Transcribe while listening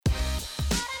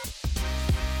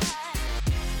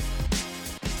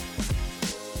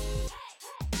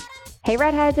Hey,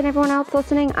 Redheads and everyone else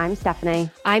listening. I'm Stephanie.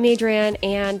 I'm Adrienne,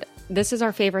 and this is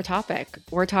our favorite topic.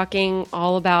 We're talking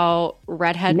all about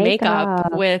redhead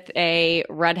makeup with a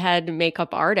redhead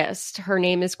makeup artist. Her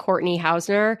name is Courtney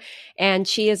Housner, and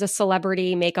she is a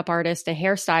celebrity makeup artist and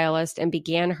hairstylist and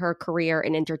began her career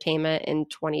in entertainment in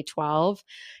 2012.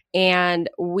 And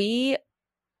we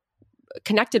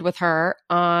connected with her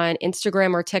on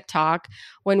Instagram or TikTok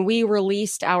when we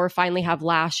released our Finally Have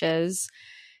Lashes.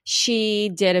 She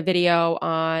did a video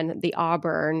on the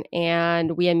auburn,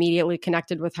 and we immediately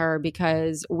connected with her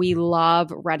because we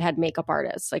love redhead makeup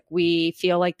artists. Like, we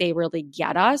feel like they really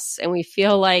get us, and we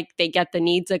feel like they get the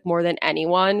needs like more than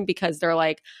anyone, because they're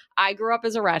like, I grew up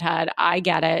as a redhead. I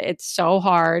get it. It's so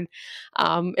hard,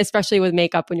 especially with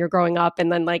makeup when you're growing up.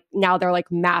 And then like now they're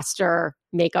like master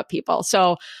makeup people.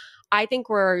 So I think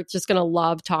we're just going to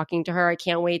love talking to her. I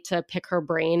can't wait to pick her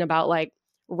brain about like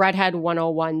Redhead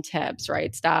 101 tips,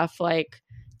 right? Stuff like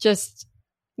just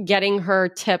getting her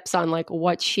tips on like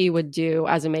what she would do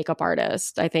as a makeup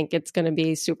artist. I think it's going to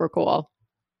be super cool.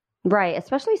 Right.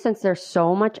 Especially since there's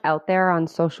so much out there on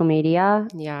social media.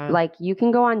 Yeah. Like you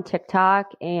can go on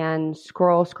TikTok and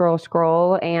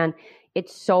scroll, and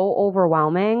it's so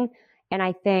overwhelming. And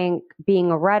I think being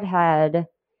a redhead,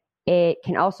 it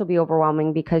can also be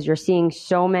overwhelming because you're seeing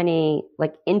so many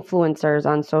like influencers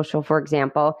on social, for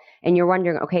example, and you're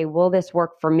wondering, okay, will this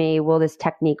work for me? Will this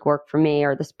technique work for me,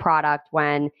 or this product,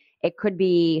 when it could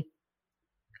be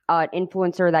an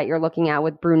influencer that you're looking at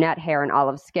with brunette hair and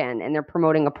olive skin, and they're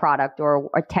promoting a product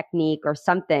or a technique or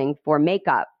something for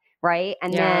makeup, right?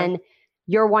 And then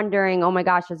you're wondering, oh my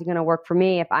gosh, is it going to work for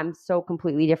me if I'm so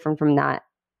completely different from that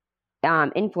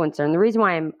influencer? And the reason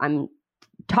why I'm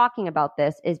talking about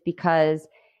this is because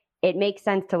it makes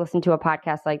sense to listen to a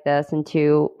podcast like this and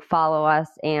to follow us,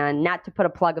 and not to put a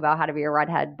plug about how to be a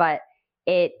redhead, but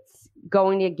it's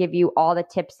going to give you all the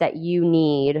tips that you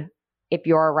need if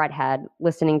you're a redhead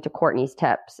listening to Courtney's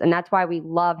tips. And that's why we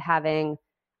love having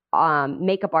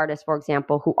makeup artists, for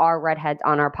example, who are redheads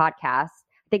on our podcast.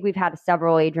 I think we've had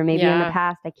several, Adrienne, maybe in the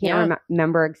past. I can't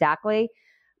remember exactly,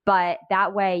 but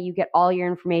that way you get all your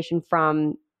information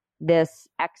from this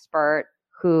expert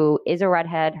who is a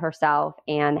redhead herself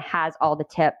and has all the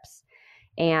tips.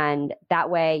 And that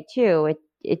way too,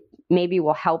 it maybe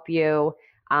will help you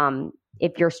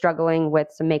if you're struggling with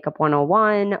some makeup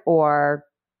 101 or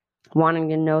wanting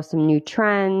to know some new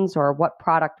trends or what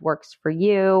product works for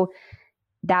you.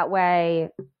 That way,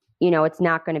 you know, it's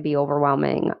not going to be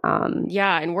overwhelming.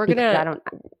 And we're going to,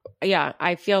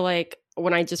 I feel like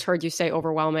when I just heard you say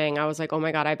overwhelming, I was like, oh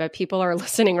my God, I bet people are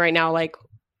listening right now like,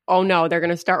 oh no, they're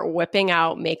going to start whipping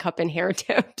out makeup and hair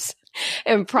tips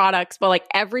and products. But like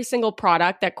every single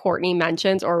product that Courtney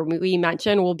mentions or we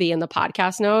mention will be in the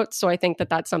podcast notes. So I think that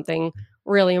that's something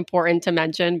really important to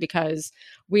mention, because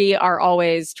we are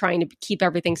always trying to keep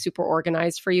everything super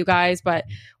organized for you guys. But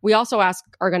we also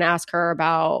are going to ask her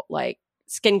about like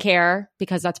skincare,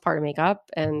 because that's part of makeup.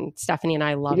 And Stephanie and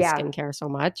I love skincare so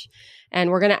much. And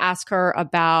we're going to ask her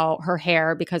about her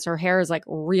hair, because her hair is like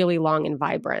really long and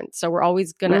vibrant. So we're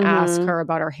always going to ask her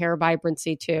about her hair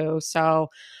vibrancy too. So,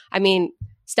 I mean,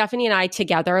 Stephanie and I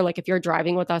together, like if you're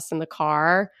driving with us in the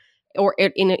car, or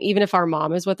even if our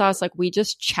mom is with us, like we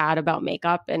just chat about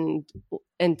makeup and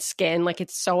skin. Like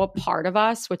it's so a part of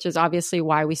us, which is obviously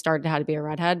why we started How to Be a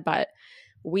Redhead. But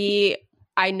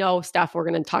I know, Steph, we're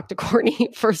going to talk to Courtney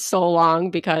for so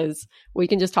long because we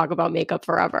can just talk about makeup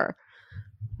forever.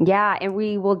 Yeah, and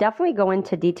we will definitely go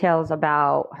into details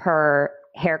about her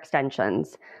hair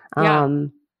extensions.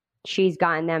 She's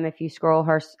gotten them if you scroll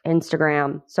her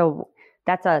Instagram. So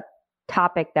that's a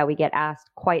topic that we get asked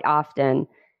quite often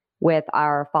with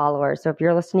our followers. So if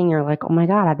you're listening, you're like, oh my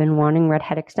God, I've been wanting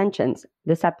redhead extensions.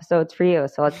 This episode's for you.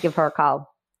 So let's give her a call.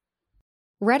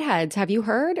 Redheads, have you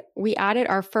heard? We added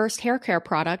our first hair care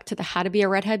product to the How to Be a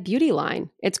Redhead beauty line.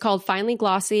 It's called Finally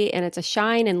Glossy, and it's a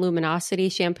shine and luminosity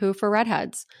shampoo for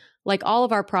redheads. Like all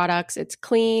of our products, it's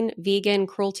clean, vegan,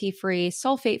 cruelty-free,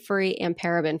 sulfate-free, and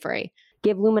paraben-free.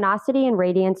 Give luminosity and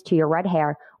radiance to your red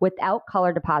hair without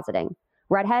color depositing.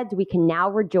 Redheads, we can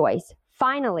now rejoice.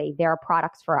 Finally, there are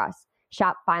products for us.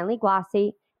 Shop Finally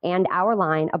Glossy and our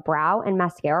line of brow and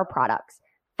mascara products.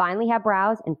 Finally have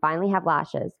brows and finally have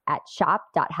lashes at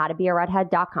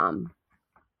shop.howtobearedhead.com.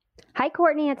 Hi,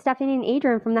 Courtney. It's Stephanie and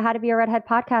Adrienne from the How to Be a Redhead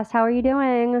podcast. How are you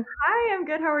doing? Hi, I'm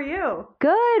good. How are you?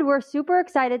 Good. We're super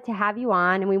excited to have you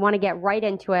on, and we want to get right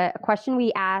into it. A question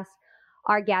we ask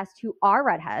our guests who are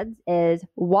redheads is,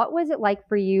 what was it like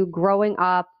for you growing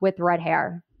up with red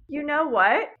hair? You know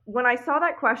what? When I saw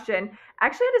that question, I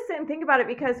actually had to sit and think about it,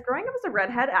 because growing up as a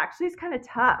redhead actually is kind of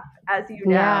tough, as you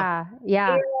know.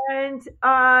 Yeah. And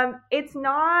it's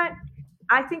not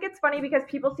I think it's funny because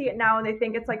people see it now and they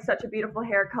think it's like such a beautiful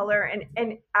hair color.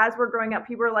 And as we're growing up,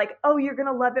 people are like, oh, you're going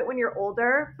to love it when you're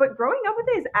older. But growing up with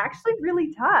it is actually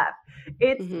really tough.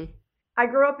 It's, I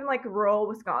grew up in like rural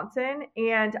Wisconsin,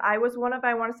 and I was one of,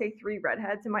 I want to say, 3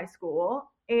 redheads in my school.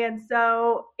 And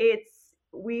so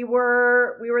we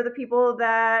were the people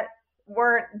that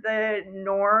weren't the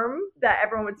norm that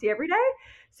everyone would see every day.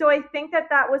 So I think that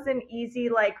was an easy,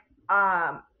 like,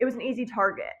 it was an easy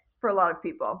target for a lot of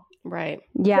people. Right.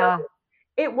 Yeah. So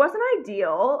it wasn't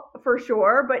ideal for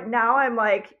sure, but now I'm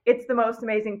like, it's the most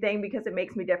amazing thing because it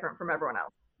makes me different from everyone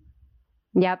else.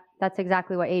 Yep. That's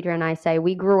exactly what Adrian and I say.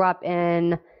 We grew up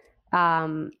in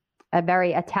a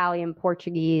very Italian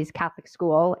Portuguese Catholic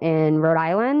school in Rhode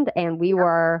Island, and we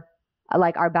were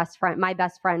like our best friend. My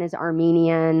best friend is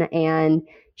Armenian, and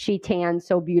she tans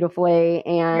so beautifully.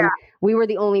 And we were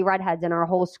the only redheads in our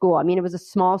whole school. I mean, it was a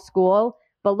small school,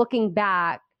 but looking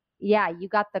back, yeah, you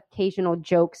got the occasional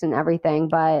jokes and everything.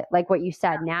 But like what you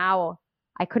said, now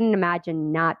I couldn't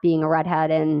imagine not being a redhead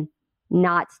and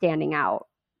not standing out.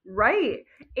 Right.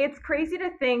 It's crazy to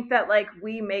think that like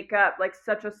we make up like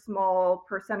such a small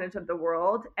percentage of the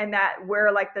world, and that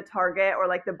we're like the target or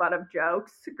like the butt of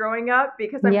jokes growing up,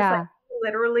 because I'm just like,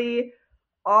 literally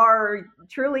are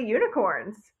truly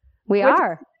unicorns. We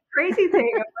are. Crazy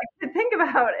thing of, like, to think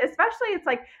about, especially it's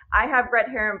like I have red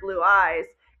hair and blue eyes,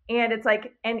 and it's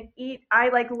like, I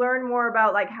like learn more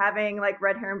about like having like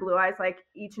red hair and blue eyes like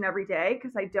each and every day,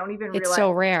 because I don't even realize it's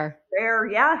so rare.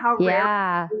 How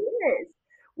rare it is,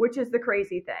 which is the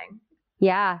crazy thing.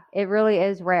 Yeah, it really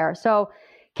is rare. So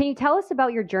can you tell us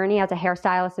about your journey as a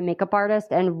hairstylist and makeup artist,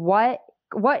 and what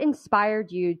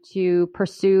inspired you to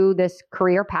pursue this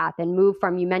career path and move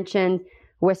from, you mentioned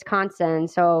Wisconsin,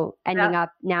 so ending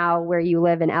up now where you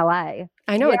live in LA?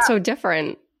 I know, it's so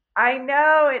different. I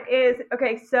know it is.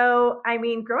 Okay, so I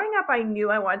mean, growing up, I knew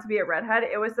I wanted to be a redhead.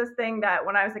 It was this thing that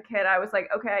when I was a kid, I was like,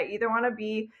 okay, I either want to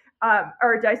be,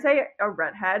 or did I say a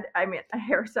redhead? I mean, a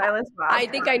hairstylist. Wow. I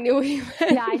think I knew what you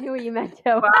meant. Yeah, I knew what you meant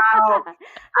too. Wow.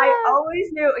 I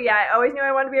always knew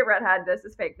I wanted to be a redhead. This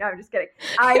is fake. No, I'm just kidding.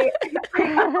 I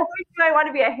always knew I wanted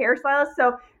to be a hairstylist.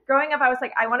 So growing up, I was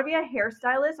like, I want to be a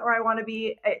hairstylist, or I want to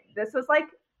be, this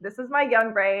is my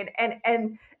young brain.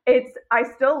 And I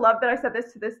still love that I said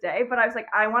this to this day, but I was like,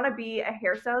 I want to be a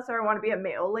hairstylist, or I want to be a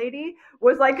mail lady,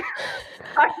 was like,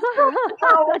 I don't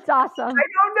know. That's awesome. I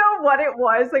don't know what it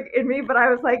was like in me, but I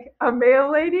was like, a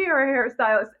mail lady or a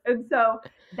hairstylist. And so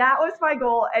that was my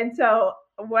goal. And so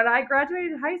when I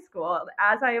graduated high school,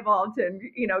 as I evolved and,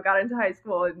 got into high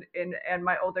school in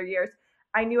my older years,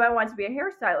 I knew I wanted to be a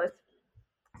hairstylist.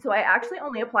 So I actually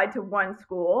only applied to one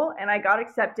school, and I got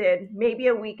accepted maybe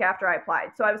a week after I applied.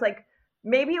 So I was like,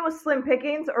 maybe it was slim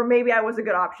pickings, or maybe I was a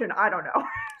good option. I don't know.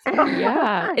 So,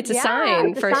 yeah, it's a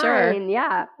sign for sure.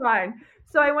 Yeah. Fine.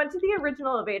 So I went to the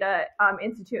original Aveda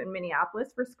Institute in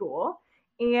Minneapolis for school.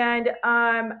 And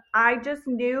I just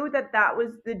knew that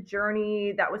was the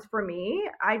journey that was for me.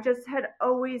 I just had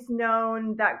always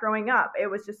known that growing up. It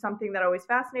was just something that always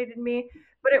fascinated me.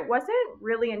 But it wasn't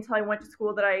really until I went to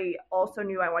school that I also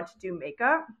knew I wanted to do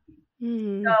makeup.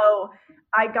 So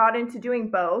I got into doing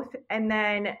both. And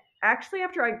then actually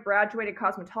after I graduated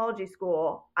cosmetology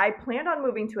school, I planned on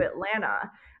moving to Atlanta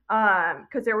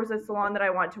because there was a salon that I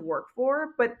wanted to work for.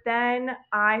 But then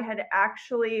I had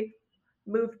actually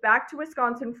moved back to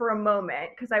Wisconsin for a moment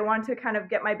because I wanted to kind of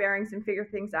get my bearings and figure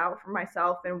things out for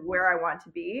myself and where I want to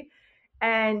be.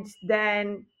 And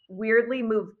then weirdly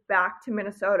moved back to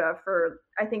Minnesota for,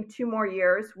 I think, 2 more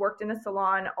years, worked in a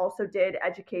salon, also did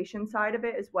education side of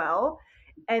it as well.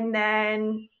 And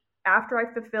then after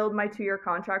I fulfilled my 2-year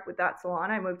contract with that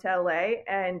salon, I moved to LA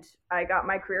and I got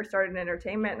my career started in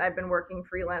entertainment, and I've been working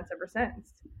freelance ever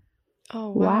since. Oh,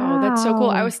 wow. That's so cool.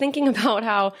 I was thinking about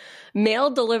how mail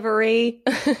delivery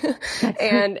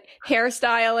and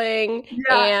hairstyling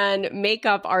and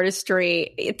makeup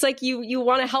artistry, it's like you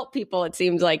want to help people, it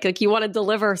seems like you want to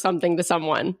deliver something to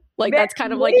someone. Like that's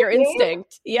kind of like your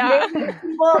instinct. Yeah.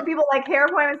 People like hair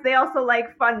appointments. They also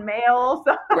like fun mail.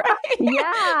 So. Right.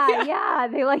 Yeah.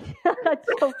 They like, that's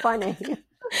so funny.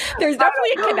 There's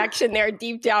definitely a connection there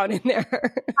deep down in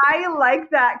there. I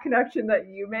like that connection that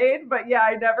you made, but yeah,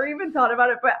 I never even thought about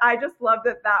it. But I just love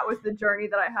that was the journey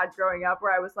that I had growing up,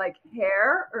 where I was like,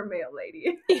 hair or mail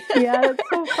lady. Yeah, that's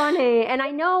so funny. And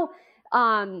I know,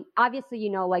 obviously,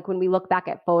 like when we look back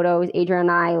at photos, Adrian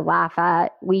and I laugh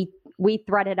at, we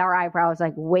threaded our eyebrows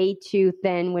like way too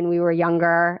thin when we were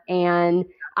younger. And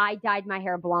I dyed my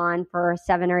hair blonde for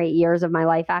 7 or 8 years of my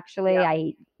life, actually. Yeah.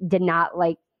 I did not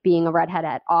like being a redhead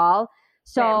at all.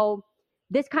 So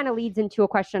this kind of leads into a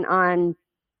question on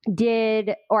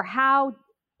how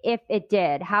if it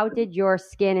did, how did your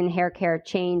skin and hair care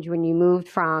change when you moved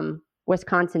from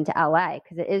Wisconsin to LA?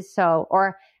 Because it is so,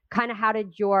 or kind of how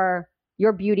did your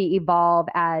beauty evolve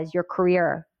as your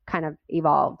career kind of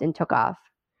evolved and took off?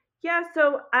 Yeah,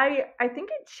 so I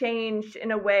think it changed in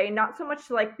a way, not so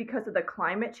much like because of the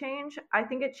climate change. I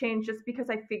think it changed just because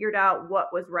I figured out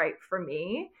what was right for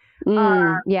me.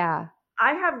 Yeah.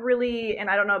 I have really,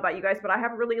 and I don't know about you guys, but I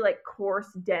have really like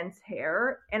coarse, dense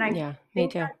hair, and I Yeah, me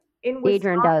think too. that in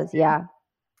Adrian Wisconsin, does, yeah.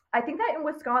 I think that in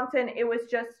Wisconsin, it was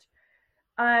just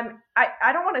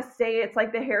I don't want to say it's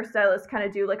like the hairstylists kind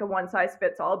of do like a one size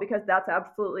fits all, because that's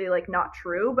absolutely like not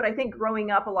true. But I think growing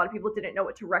up, a lot of people didn't know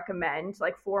what to recommend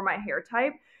like for my hair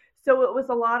type. So it was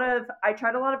I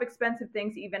tried a lot of expensive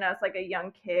things even as like a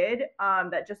young kid,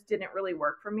 that just didn't really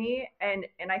work for me. And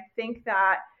I think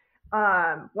that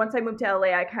once I moved to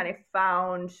LA, I kind of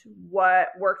found what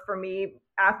worked for me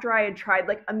after I had tried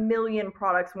like a million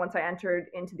products once I entered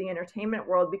into the entertainment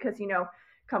world, because,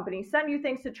 companies send you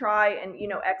things to try and,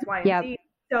 X, Y, and Yep. Z.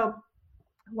 So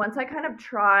once I kind of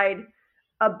tried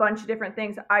a bunch of different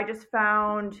things, I just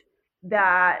found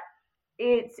that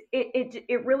it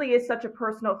really is such a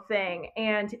personal thing.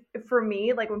 And for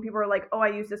me, like when people are like, oh, I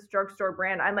use this drugstore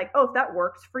brand, I'm like, oh, if that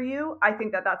works for you, I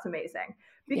think that that's amazing,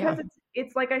 because Yeah.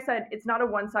 it's like I said, it's not a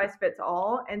one size fits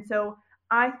all. And so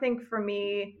I think for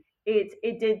me,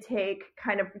 it did take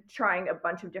kind of trying a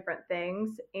bunch of different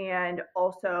things, and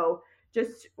also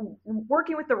just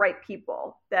working with the right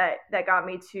people that got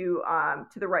me to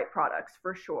the right products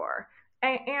for sure.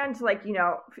 And like,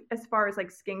 as far as like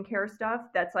skincare stuff,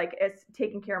 that's like it's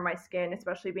taking care of my skin,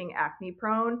 especially being acne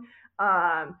prone.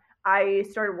 I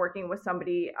started working with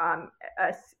somebody,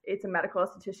 it's a medical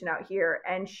esthetician out here,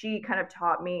 and she kind of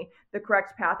taught me the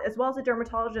correct path, as well as a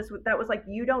dermatologist that was like,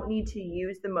 you don't need to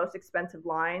use the most expensive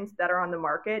lines that are on the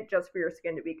market just for your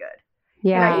skin to be good.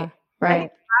 Yeah. I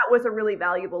think that was a really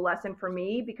valuable lesson for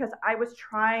me, because I was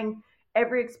trying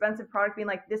every expensive product being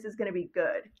like, this is going to be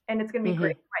good and it's going to be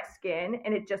great for my skin,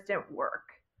 and it just didn't work.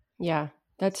 Yeah,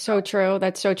 that's so true.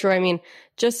 That's so true. I mean,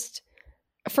 just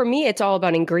for me, it's all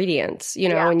about ingredients,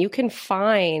 and you can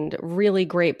find really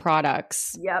great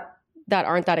products that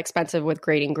aren't that expensive with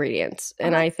great ingredients.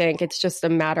 And I think it's just a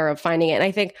matter of finding it. And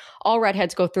I think all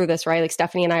redheads go through this, right? Like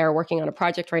Stephanie and I are working on a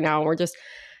project right now, and we're just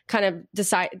kind of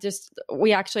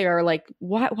we actually are like,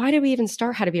 why did we even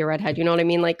start How to Be a Redhead? You know what I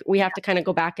mean? Like we have to kind of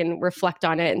go back and reflect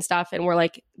on it and stuff. And we're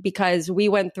like, because we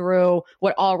went through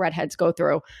what all redheads go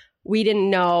through. We didn't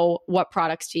know what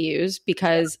products to use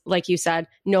because, like you said,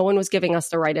 no one was giving us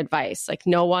the right advice. Like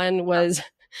no one was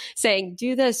saying,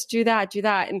 do this, do that, do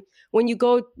that. And when you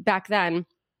go back then,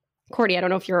 Courtney, I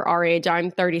don't know if you're our age. I'm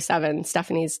 37.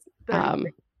 Stephanie's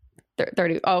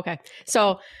 30. Oh, okay.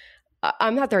 So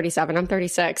I'm not 37. I'm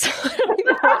 36. I don't even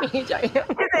know what age I am.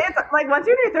 It's like once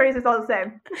you're in your 30s, it's all the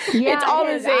same. Yeah, it's all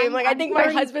the same. I think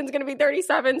my husband's going to be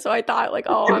 37. So I thought like,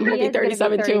 oh, I'm going to be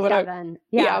 37 too. But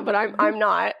but I'm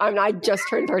not. I just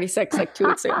turned 36 like 2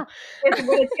 weeks ago.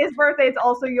 It's his birthday. It's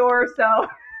also yours. So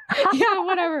yeah,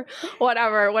 whatever.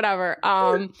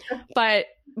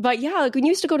 But yeah, like when you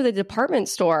used to go to the department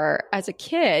store as a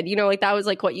kid, like that was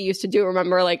like what you used to do.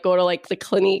 Remember, like go to like the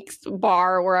Cliniques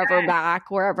bar,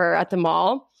 wherever at the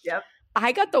mall. Yep.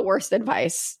 I got the worst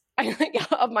advice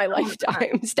of my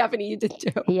lifetime. Stephanie, you did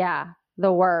too. Yeah,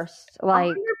 the worst.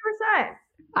 Like 100%.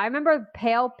 I remember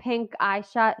pale pink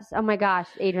eyeshadows. Oh my gosh,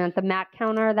 Adrian, at the MAC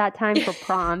counter that time for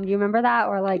prom. Do you remember that?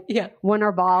 Or like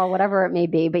winter ball, whatever it may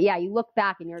be. But yeah, you look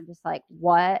back and you're just like,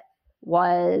 what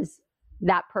was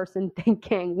that person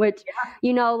thinking? Which,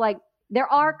 like there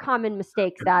are common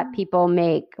mistakes that people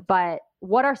make, but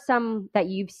what are some that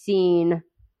you've seen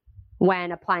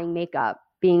when applying makeup,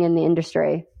 being in the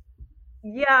industry?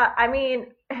 Yeah, I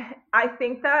mean, I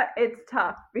think that it's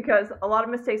tough because a lot of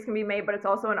mistakes can be made, but it's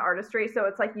also an artistry. So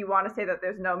it's like you want to say that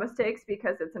there's no mistakes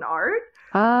because it's an art.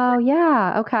 Oh,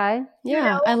 yeah. Okay.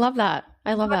 Yeah, I love that.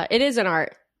 It is an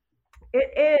art.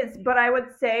 It is. But I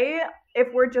would say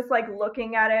if we're just like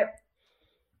looking at it,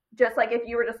 just like if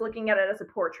you were just looking at it as a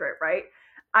portrait, right?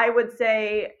 I would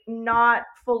say not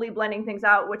fully blending things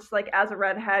out, which like as a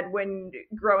redhead, when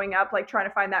growing up, like trying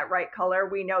to find that right color,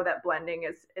 we know that blending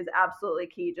is absolutely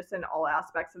key just in all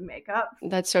aspects of makeup.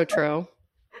 That's so true.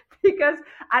 Because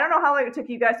I don't know how long it took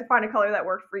you guys to find a color that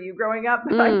worked for you growing up,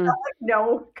 but I felt like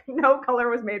no color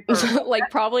was made for like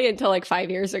probably until like 5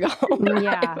 years ago.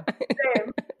 Yeah.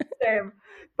 Same.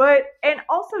 But, and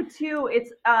also too,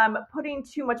 it's putting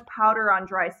too much powder on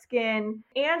dry skin.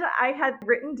 And I had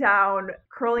written down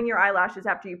curling your eyelashes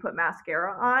after you put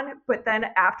mascara on. But then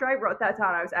after I wrote that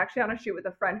down, I was actually on a shoot with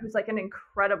a friend who's like an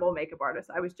incredible makeup artist.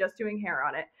 I was just doing hair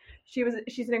on it.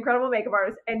 She's an incredible makeup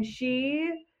artist. And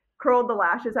she curled the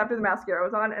lashes after the mascara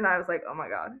was on, and I was like, oh my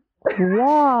God.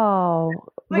 Whoa.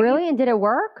 But Really? And did it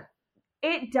work?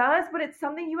 it does, but it's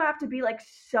something you have to be like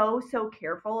so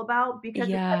careful about because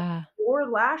it's like your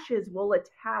lashes will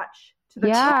attach to the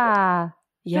curl.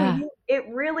 Yeah. So it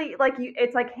really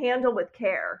it's like handle with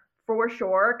care for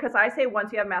sure. Because I say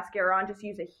once you have mascara on, just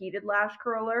use a heated lash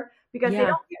curler because they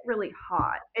don't get really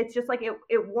hot. It's just like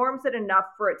it warms it enough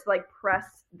for it to like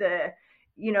press the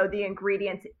the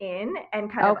ingredients in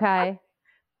and kind of. Okay.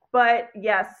 But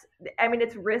yes, I mean,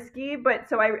 it's risky, but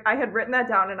so I had written that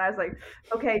down and I was like,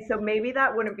 okay, so maybe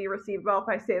that wouldn't be received well if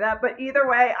I say that. But either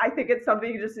way, I think it's something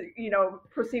you just,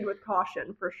 proceed with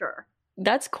caution for sure.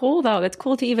 That's cool though. That's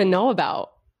cool to even know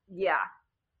about. Yeah.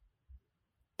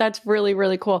 That's really,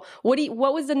 really cool. What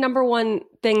was the number one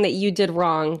thing that you did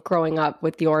wrong growing up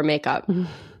with your makeup?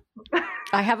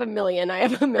 I have a million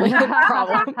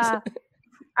problems.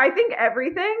 I think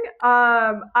everything.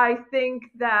 I think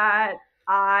that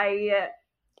I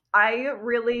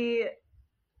really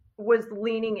was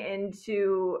leaning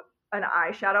into an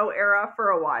eyeshadow era for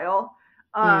a while.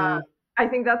 I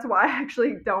think that's why I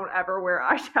actually don't ever wear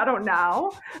eyeshadow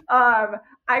now. I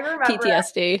remember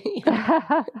PTSD.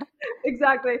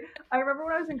 Exactly. I remember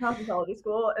when I was in cosmetology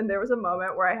school and there was a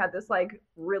moment where I had this like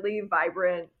really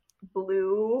vibrant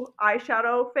blue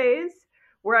eyeshadow phase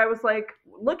where I was like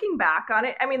looking back on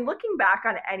it. I mean, looking back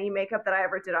on any makeup that I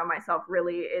ever did on myself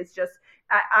really is just,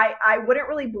 I wouldn't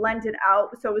really blend it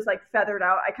out. So it was like feathered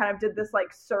out. I kind of did this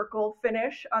like circle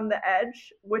finish on the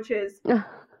edge, which is,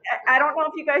 I don't know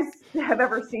if you guys have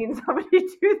ever seen somebody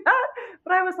do that,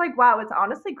 but I was like, wow, it's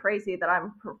honestly crazy that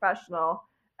I'm professional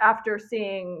after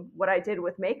seeing what I did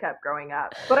with makeup growing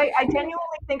up. But I genuinely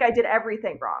think I did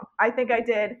everything wrong. I think I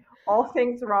did all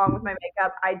things wrong with my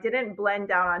makeup. I didn't blend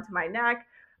down onto my neck.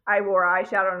 I wore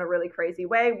eyeshadow in a really crazy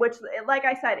way, which, like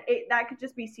I said, that could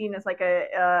just be seen as like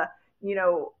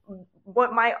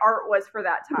what my art was for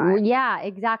that time. Yeah,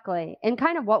 exactly. And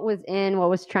kind of what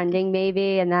was trending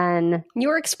maybe. And then you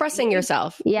were expressing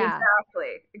yourself. Yeah,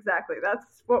 exactly. That's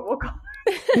what we'll call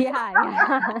it.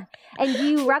 Yeah. And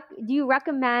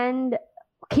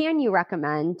can you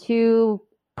recommend two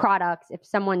products if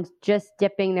someone's just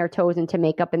dipping their toes into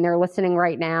makeup and they're listening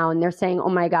right now and they're saying, oh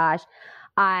my gosh,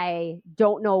 I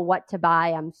don't know what to buy.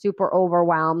 I'm super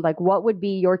overwhelmed. Like, what would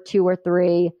be your 2 or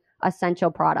 3 essential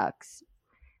products?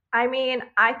 I mean,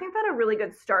 I think that a really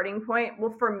good starting point.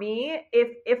 Well, for me,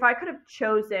 if I could have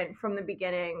chosen from the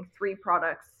beginning 3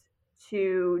 products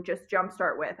to just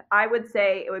jumpstart with, I would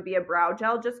say it would be a brow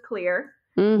gel, just clear.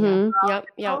 Mm-hmm.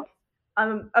 Yep.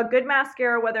 A good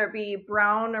mascara, whether it be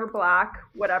brown or black,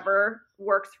 whatever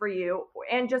works for you,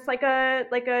 and just like a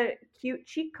cute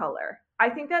cheek color. I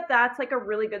think that that's like a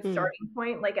really good starting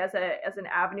point, like as an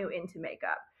avenue into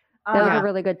makeup. Those are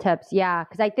really good tips. Yeah,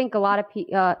 because I think a lot of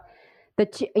people,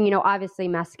 obviously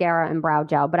mascara and brow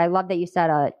gel, but I love that you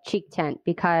said a cheek tint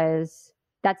because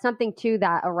that's something too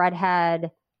that a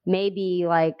redhead may be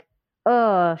like,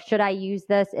 oh, should I use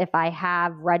this if I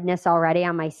have redness already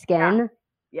on my skin?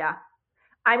 Yeah.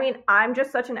 I mean, I'm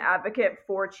just such an advocate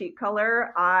for cheek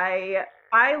color. I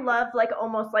love like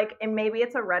almost like, and maybe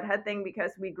it's a redhead thing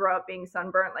because we grew up being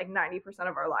sunburnt like 90%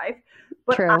 of our life.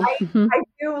 But True. I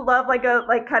do love like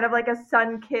kind of like a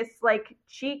sun kiss like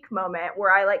cheek moment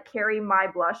where I like carry my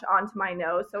blush onto my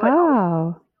nose. So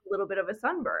a little bit of a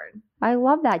sunburn. I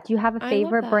love that. Do you have a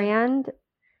favorite brand?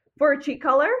 For a cheek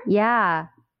color? Yeah.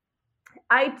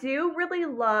 I do really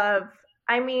love,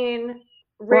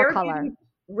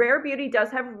 Rare Beauty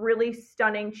does have really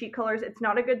stunning cheek colors. It's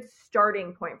not a good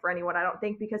starting point for anyone, I don't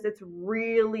think, because it's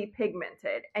really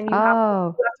pigmented and you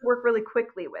have to work really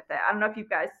quickly with it. I don't know if you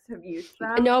guys have used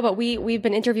them. No, but we've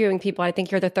been interviewing people. I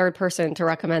think you're the 3rd person to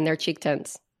recommend their cheek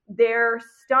tints. They're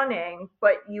stunning,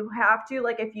 but you have to,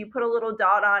 like, if you put a little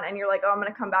dot on and you're like, oh, I'm going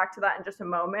to come back to that in just a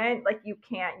moment, like, you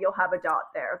can't. You'll have a dot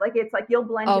there. Like, it's like you'll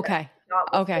blend it.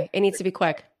 Okay. It needs to be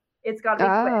quick. It's got to be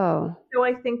quick. So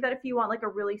I think that if you want like a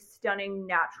really stunning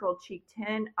natural cheek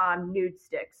tint, Nude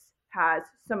Sticks has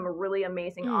some really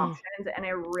amazing options and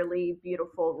a really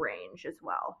beautiful range as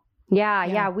well.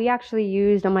 Yeah. We actually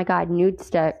used, Nude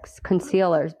Sticks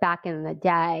concealers back in the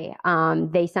day.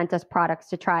 They sent us products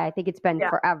to try. I think it's been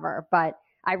forever, but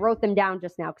I wrote them down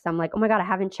just now because I'm like, oh my God, I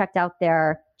haven't checked out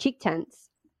their cheek tints.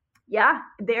 Yeah,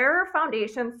 their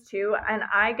foundations too. And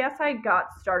I guess I got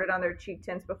started on their cheek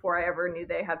tints before I ever knew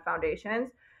they had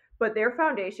foundations. But their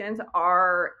foundations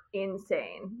are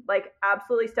insane, like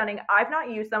absolutely stunning. I've not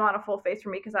used them on a full face for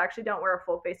me because I actually don't wear a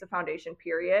full face of foundation,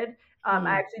 period. I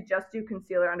actually just do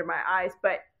concealer under my eyes.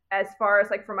 But as far as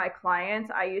like for my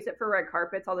clients, I use it for red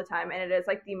carpets all the time, and it is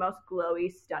like the most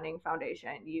glowy, stunning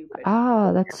foundation you could.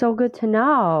 Oh, that's so good to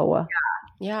know.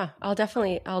 Yeah, I'll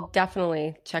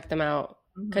definitely check them out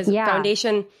because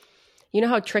foundation, you know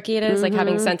how tricky it is, like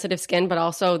having sensitive skin, but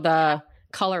also the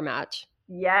color match.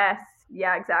 Yes.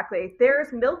 Yeah, exactly.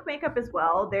 There's Milk Makeup as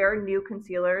well. They're new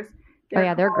concealers.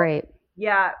 They're great.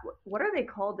 Yeah. What are they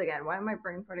called again? Why am I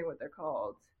brain farting what they're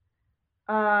called?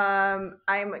 I'm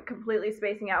completely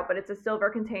spacing out, but it's a silver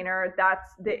container.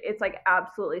 It's like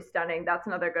absolutely stunning. That's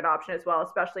another good option as well,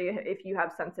 especially if you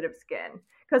have sensitive skin.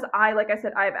 Because like I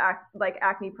said, I have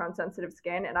acne prone sensitive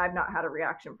skin, and I've not had a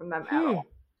reaction from them at all.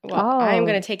 Well, I'm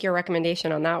going to take your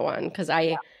recommendation on that one because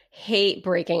I hate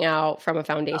breaking out from a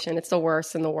foundation. It's the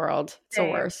worst in the world. It's the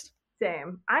worst.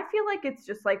 Same. I feel like it's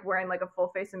just like wearing like a full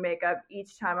face of makeup.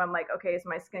 Each time I'm like, okay, is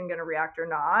my skin going to react or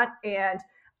not? And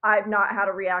I've not had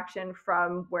a reaction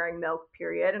from wearing Milk,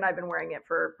 period. And I've been wearing it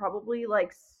for probably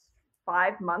like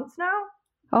 5 months now.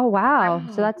 Oh, wow.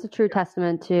 So that's a true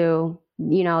testament to,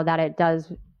 that it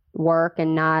does work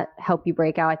and not help you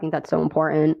break out. I think that's so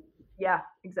important. Yeah,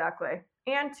 exactly.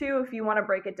 And two, if you want to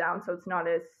break it down so it's not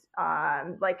as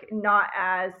not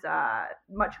as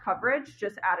much coverage,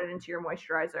 just add it into your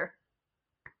moisturizer.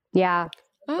 Yeah.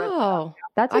 Oh,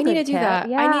 that's I need to do that.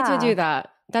 Yeah. I need to do that.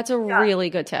 That's a really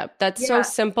good tip. That's so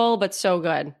simple, but so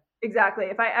good. Exactly.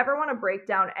 If I ever want to break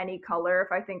down any color,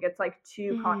 if I think it's like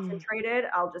too concentrated,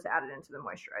 I'll just add it into the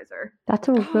moisturizer. That's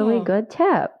a really good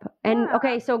tip. And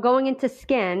okay, so going into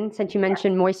skin, since you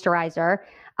mentioned moisturizer,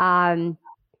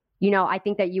 I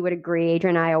think that you would agree.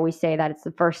 Adrian and I always say that it's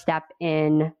the first step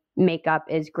in makeup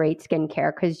is great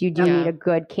skincare because you do need a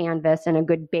good canvas and a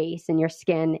good base, and your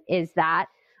skin is that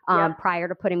prior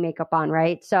to putting makeup on,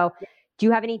 right? So do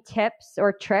you have any tips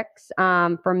or tricks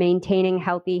for maintaining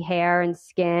healthy hair and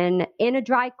skin in a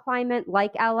dry climate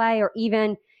like LA, or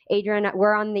even, Adrian,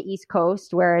 we're on the East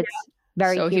Coast where it's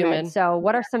very humid. So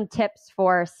what are some tips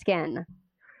for skin?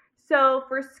 So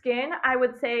for skin, I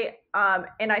would say,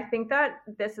 and I think that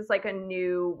this is like a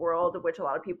new world which a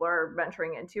lot of people are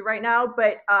venturing into right now,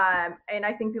 but and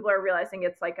I think people are realizing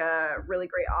it's like a really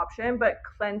great option, but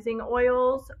cleansing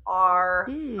oils are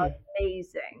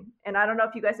amazing. And I don't know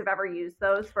if you guys have ever used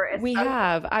those for We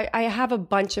have. I have a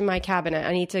bunch in my cabinet.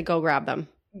 I need to go grab them.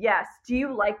 Yes. Do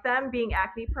you like them being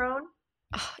acne prone?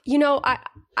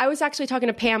 I was actually talking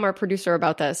to Pam, our producer,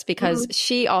 about this because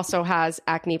she also has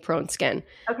acne prone skin.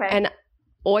 Okay. And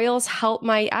oils help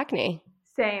my acne.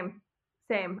 Same.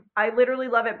 I literally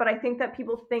love it, but I think that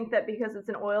people think that because it's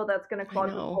an oil that's going to clog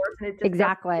the pores, and it just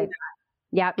exactly.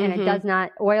 Yep, and it does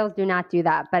not. Oils do not do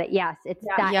that. But yes, it's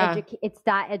it's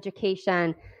that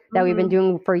education that we've been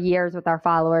doing for years with our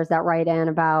followers that write in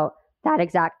about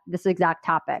this exact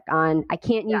topic on I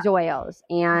can't use oils,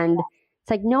 and it's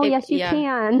like, no, yes, you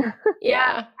can.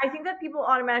 Yeah. I think that people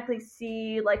automatically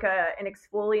see like an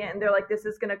exfoliant and they're like, this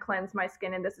is going to cleanse my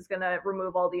skin and this is going to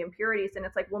remove all the impurities. And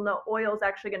it's like, well, no, oil is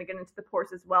actually going to get into the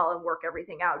pores as well and work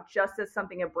everything out just as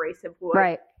something abrasive would,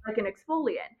 like an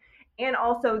exfoliant. And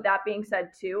also, that being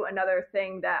said, too, another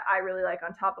thing that I really like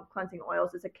on top of cleansing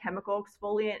oils is a chemical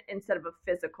exfoliant instead of a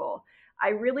physical. I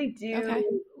really do. Okay.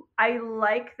 I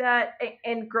like that.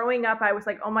 And growing up, I was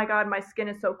like, oh my God, my skin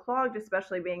is so clogged,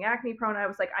 especially being acne prone. I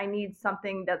was like, I need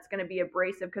something that's going to be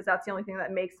abrasive because that's the only thing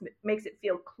that makes it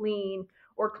feel clean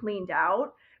or cleaned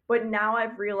out. But now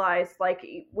I've realized, like,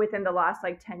 within the last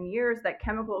 10 years, that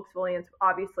chemical exfoliants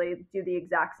obviously do the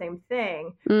exact same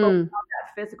thing, but without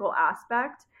that physical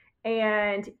aspect.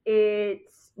 And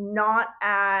it's not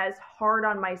as hard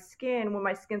on my skin when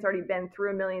my skin's already been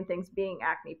through a million things being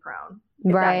acne prone.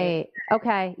 Right.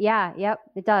 Okay. Yeah. Yep.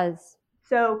 It does.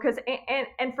 So,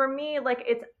 and for me,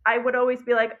 I would always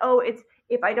be like, oh, it's,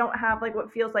 if I don't have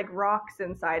what feels like rocks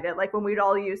inside it, like when we'd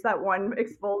all use that one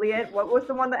exfoliant, what was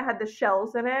the one that had the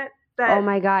shells in it? Oh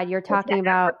my God. You're talking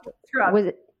about, was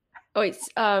it? Oh, it's,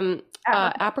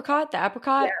 apricot, the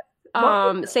apricot,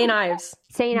 St. Ives.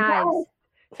 St. Ives.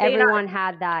 Everyone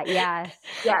had that. Yes.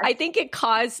 I think it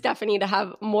caused Stephanie to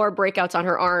have more breakouts on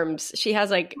her arms. She has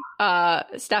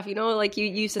Steph, you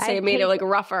used to say it made it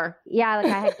rougher. Yeah. I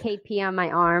had KP on my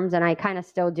arms and I kind of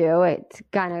still do. It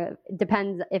kind of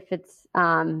depends if it's,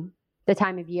 the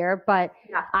time of year, but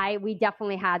we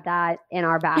definitely had that in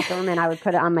our bathroom and I would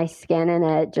put it on my skin and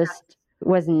it just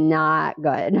was not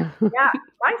good. Yeah.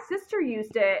 My sister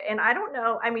used it and I don't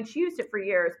know. I mean, she used it for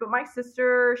years, but my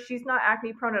sister, she's not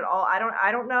acne prone at all. I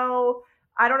don't know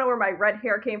where my red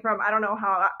hair came from. I don't know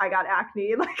how I got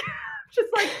acne. Just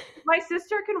my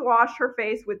sister can wash her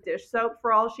face with dish soap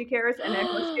for all she cares. And then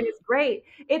her skin is great.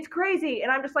 It's crazy.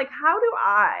 And I'm just like, how do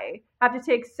I have to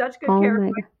take such good care of my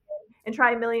skin and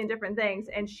try a million different things.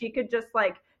 And she could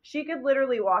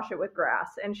literally wash it with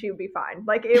grass and she would be fine.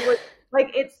 Like it was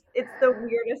like, it's the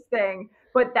weirdest thing.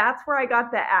 But that's where I got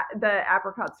the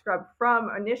apricot scrub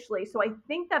from initially. So I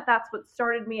think that's what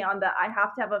started me on I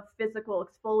have to have a physical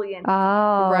exfoliant.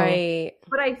 Oh, right.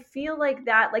 But I feel like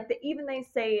that, like even they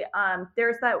say, there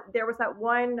was that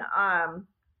one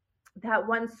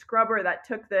scrubber that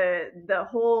took the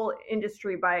whole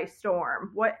industry by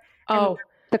storm.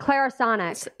 the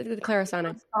Clarisonic. The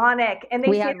Clarisonic. Sonic, and they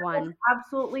We say had that one. was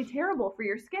absolutely terrible for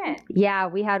your skin. Yeah,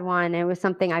 we had one. It was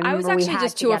something I remember. I was actually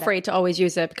just too afraid to always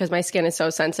use it because my skin is so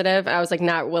sensitive. I was like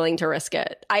not willing to risk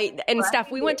it.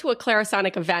 Steph, we went to a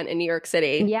Clarisonic event in New York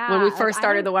City when we first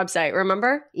started the website.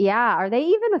 Remember? Yeah. Are they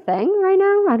even a thing right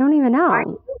now? I don't even know. I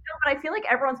don't know, but I feel like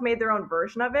everyone's made their own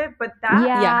version of it. But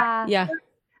that, yeah.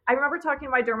 I remember talking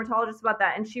to my dermatologist about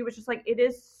that, and she was just like, it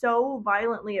is so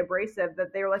violently abrasive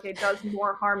that they were like, it does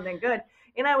more harm than good.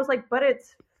 And I was like, but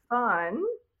it's fun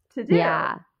to do.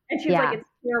 Yeah. And she was like, it's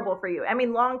terrible for you. I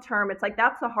mean, long term, it's like,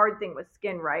 that's the hard thing with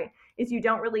skin, right? Is you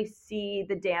don't really see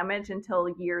the damage until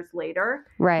years later.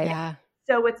 Right. Yeah.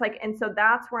 So it's like, and so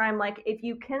that's where I'm like, if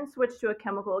you can switch to a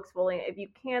chemical exfoliant, if you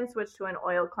can switch to an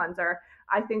oil cleanser,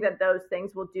 I think that those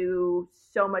things will do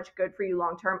so much good for you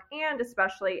long term, and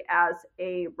especially as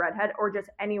a redhead or just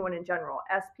anyone in general.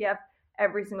 SPF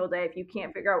every single day. If you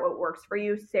can't figure out what works for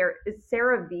you,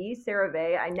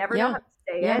 CeraVe. I never know how to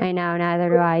say it. I know, neither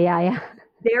do I. Yeah.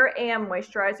 Their AM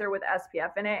moisturizer with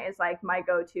SPF in it is like my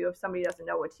go-to if somebody doesn't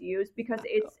know what to use, because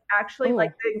it's actually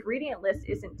like the ingredient list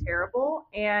isn't terrible,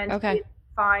 and it's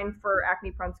fine for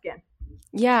acne prone skin.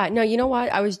 Yeah, no, you know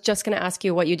what? I was just going to ask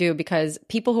you what you do, because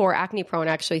people who are acne prone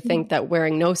actually think that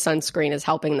wearing no sunscreen is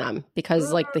helping them,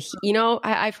 because like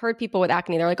I've heard people with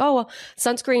acne, they're like, oh, well,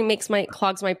 sunscreen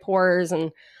clogs my pores.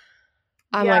 And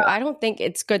I'm like, I don't think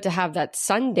it's good to have that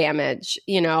sun damage.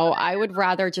 I would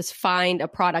rather just find a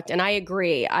product. And I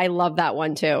agree. I love that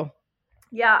one too.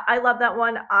 Yeah, I love that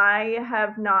one.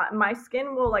 My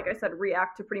skin will, like I said,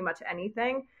 react to pretty much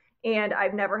anything. And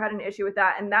I've never had an issue with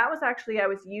that. And that was actually, I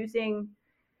want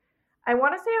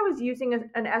to say I was using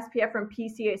an SPF from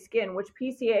PCA Skin, which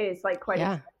PCA is like quite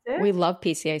expensive. We love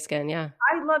PCA Skin, yeah.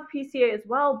 I love PCA as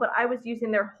well, but I was using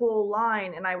their whole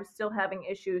line and I was still having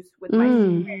issues with my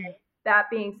skin. That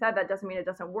being said, that doesn't mean it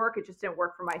doesn't work. It just didn't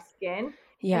work for my skin.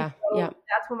 Yeah,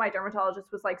 That's when my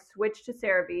dermatologist was like, switch to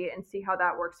CeraVe and see how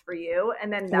that works for you.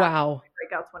 And then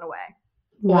breakouts went away.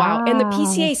 Wow. And the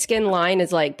PCA Skin line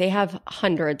is like, they have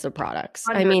hundreds of products.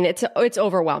 I mean, it's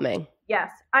overwhelming.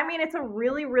 Yes. I mean, it's a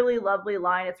really, really lovely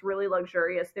line. It's really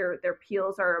luxurious. Their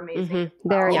peels are amazing.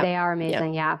 They are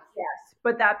amazing. Yeah. Yes.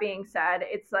 But that being said,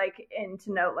 it's like, and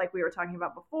to note, like we were talking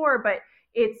about before, but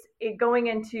going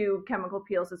into chemical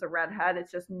peels as a redhead,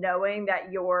 it's just knowing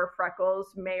that your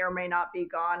freckles may or may not be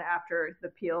gone after the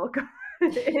peel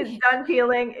is done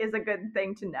peeling is a good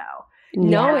thing to know.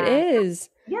 No, it is.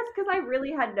 Yes, because I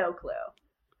really had no clue.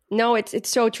 No, it's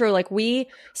so true. Like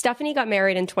Stephanie got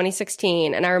married in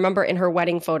 2016, and I remember in her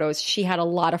wedding photos, she had a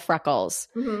lot of freckles.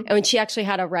 And when she actually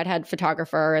had a redhead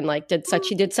photographer and like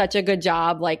she did such a good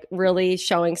job, like really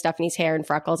showing Stephanie's hair and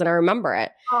freckles. And I remember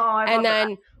it. And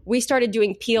then we started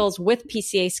doing peels with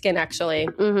PCA Skin. Actually,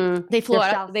 they flew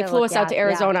us out to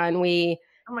Arizona, and we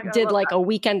did like a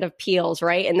weekend of peels,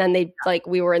 right? And then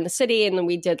we were in the city, and then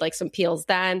we did like some peels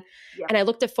then. Yeah. And I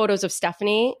looked at photos of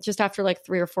Stephanie just after like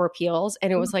 3 or 4 peels,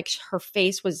 and it was like her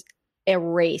face was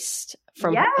erased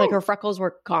from like her freckles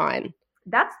were gone.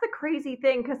 That's the crazy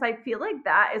thing, because I feel like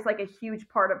that is like a huge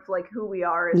part of like who we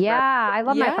are. I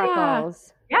love my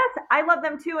freckles. Yes, I love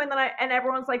them too. And then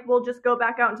everyone's like, well, just go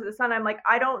back out into the sun. I'm like,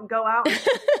 I don't go out into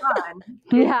the sun.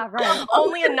 Yeah, right.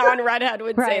 Only a non-redhead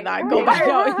would say that. Go back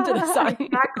out into the sun.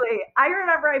 Exactly. I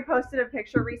remember I posted a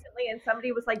picture recently, and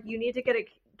somebody was like, you need to get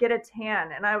a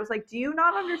tan. And I was like, do you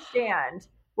not understand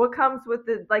what comes with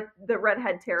the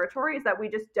redhead territory is that we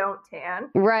just don't tan?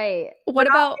 Right. What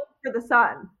about for the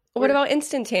sun? What about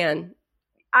instant tan?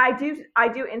 I do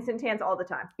instant tans all the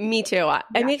time. Me too.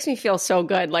 It makes me feel so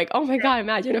good. Like, oh my God,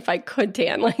 imagine if I could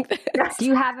tan like this. Yes. Do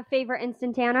you have a favorite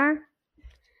instant tanner?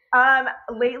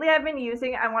 Lately I've been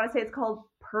using, I want to say it's called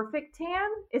Perfect Tan.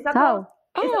 Is that the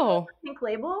pink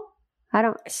label? I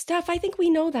don't. Steph, I think we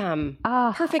know them.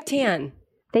 Perfect Tan.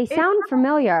 They sound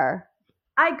familiar.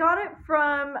 I got it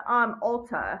from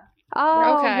Ulta.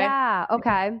 Oh, okay. Yeah.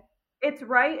 Okay. It's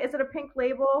right. Is it a pink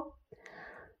label?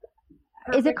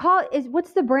 Is it called?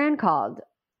 What's the brand called?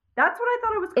 That's what I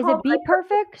thought it was called. Is it Be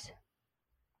Perfect?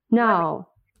 No.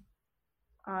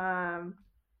 Am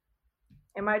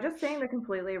I just saying the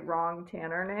completely wrong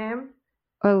tanner name?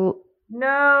 Oh,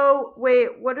 No,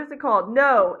 wait, what is it called?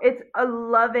 No, it's a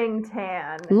loving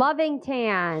tan. Loving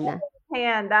tan.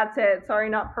 Tan, that's it. Sorry,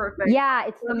 not perfect. Yeah,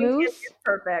 it's the Loving tan mousse. is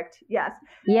perfect. Yes.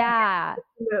 Yeah.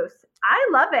 Mousse. I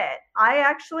love it.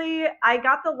 I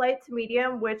got the light to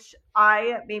medium, which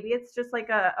maybe it's just like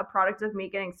a product of me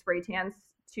getting spray tans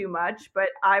too much, but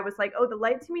I was like, oh, the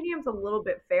light to medium's a little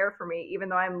bit fair for me, even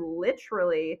though I'm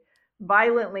literally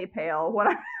violently pale when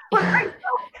when I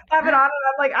have it on, and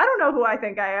I'm like, I don't know who I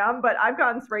think I am, but I've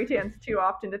gotten spray tans too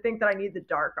often to think that I need the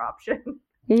dark option.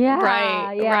 Yeah.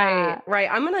 Right.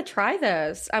 I'm going to try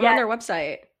this. I'm on their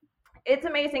website. It's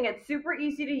amazing. It's super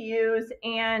easy to use,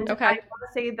 and okay. I want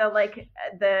to say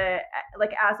the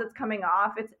as it's coming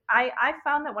off, I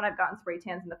found that when I've gotten spray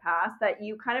tans in the past that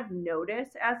you kind of notice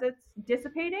as it's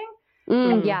dissipating.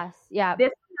 Yes, yeah.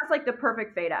 This has like the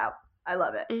perfect fade out. I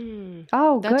love it.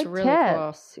 Oh, that's good really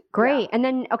tips. Cool. Great. Yeah. And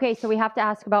then so we have to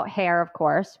ask about hair, of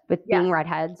course, with being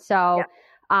redhead. So,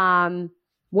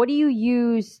 what do you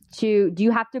use do you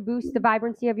have to boost the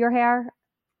vibrancy of your hair?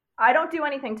 I don't do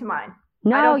anything to mine.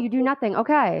 No, you do nothing.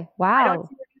 Okay. Wow. I don't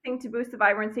do anything to boost the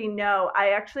vibrancy. No, I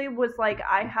actually was like,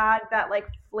 I had that like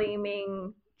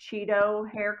flaming Cheeto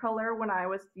hair color when I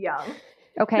was young.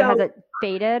 Okay. So, has it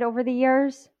faded over the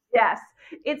years? Yes,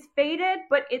 it's faded,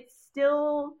 but it's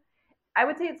still, I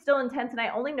would say it's still intense. And I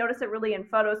only notice it really in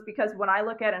photos because when I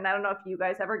look at it, and I don't know if you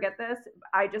guys ever get this,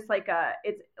 I just like,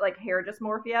 it's like hair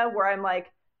dysmorphia where I'm like,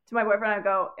 to my boyfriend, I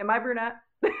go, am I brunette?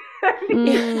 And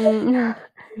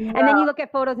then you look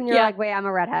at photos and you're like, wait, I'm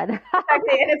a redhead.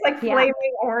 Exactly. And it's like flaming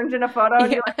orange in a photo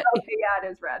and you're like, okay, yeah,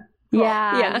 it is red. Cool.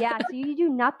 Yeah. So you do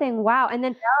nothing. Wow. And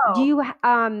then do you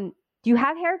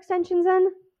have hair extensions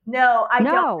in? No, I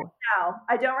don't right now.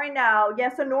 I don't right now.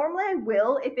 Yeah, so normally I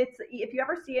will if you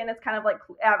ever see it and it's kind of like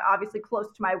obviously close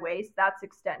to my waist, that's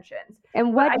extensions.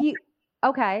 And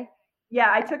okay. Yeah,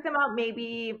 I took them out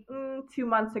maybe 2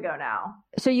 months ago now.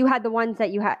 So you had the ones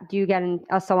that do you get in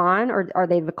a salon or are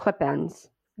they the clip-ins?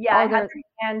 Yeah, I had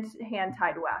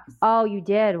hand-tied wax. Oh, you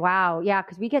did? Wow. Yeah,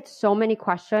 because we get so many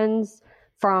questions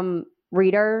from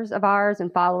readers of ours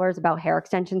and followers about hair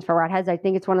extensions for redheads. I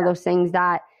think it's one of those things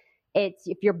that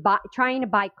if you're trying to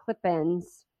buy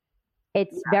clip-ins,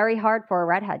 it's very hard for a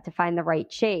redhead to find the right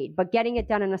shade. But getting it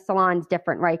done in a salon is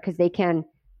different, right? Because they can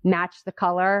match the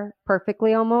color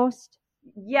perfectly almost.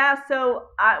 Yeah, so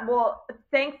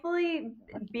thankfully,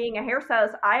 being a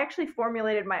hairstylist, I actually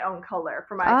formulated my own color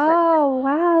for my Oh,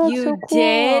 wow. You so cool.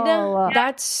 did? Yeah.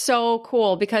 That's so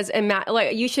cool because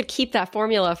you should keep that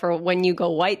formula for when you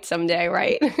go white someday,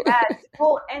 right? Yes.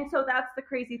 Well, and so that's the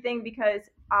crazy thing because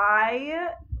I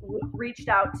reached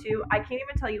out to, I can't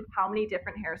even tell you how many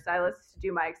different hairstylists to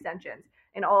do my extensions,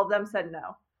 and all of them said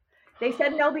no. They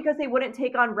said no because they wouldn't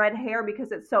take on red hair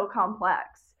because it's so complex.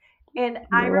 And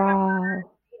I remember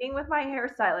meeting with my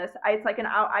hairstylist. It's like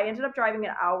I ended up driving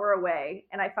an hour away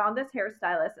and I found this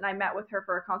hairstylist and I met with her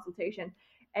for a consultation.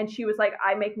 And she was like,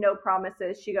 I make no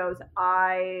promises. She goes,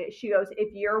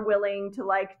 if you're willing to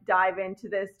like dive into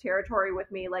this territory with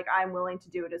me, like I'm willing to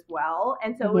do it as well.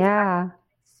 And so it was kind of an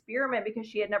experiment because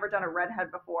she had never done a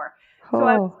redhead before. So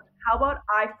I was like, how about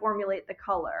I formulate the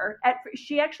color?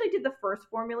 She actually did the first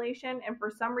formulation and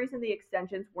for some reason the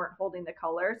extensions weren't holding the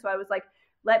color. So I was like,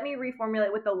 let me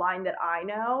reformulate with the line that I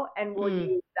know and we'll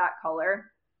use that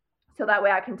color. So that way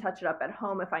I can touch it up at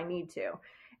home if I need to.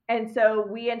 And so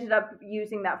we ended up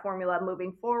using that formula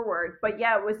moving forward. But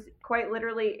yeah, it was quite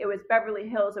literally, it was Beverly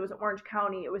Hills, it was Orange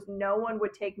County. It was no one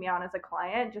would take me on as a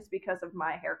client just because of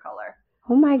my hair color.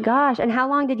 Oh my gosh. And how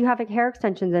long did you have hair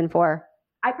extensions in for?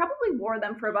 I probably wore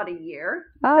them for about a year.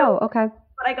 Oh, okay.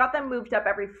 But I got them moved up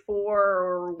every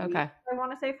 4 weeks. I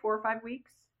want to say 4 or 5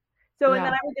 weeks. So, and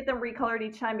then I would get them recolored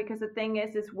each time because the thing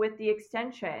is with the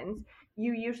extensions,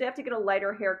 you usually have to get a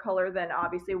lighter hair color than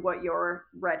obviously what your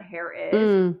red hair is.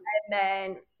 And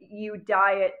then you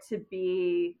dye it to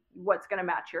be what's going to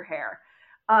match your hair.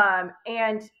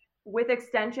 And with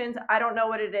extensions, I don't know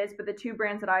what it is, but the two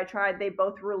brands that I tried, they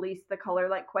both released the color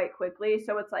like quite quickly.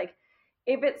 So it's like,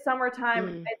 if it's summertime,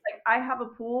 it's like I have a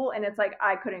pool and it's like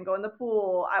I couldn't go in the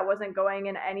pool. I wasn't going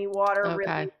in any water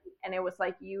really. And it was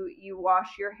like you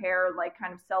wash your hair like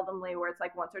kind of seldomly where it's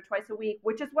like once or twice a week,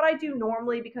 which is what I do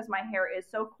normally because my hair is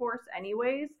so coarse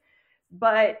anyways.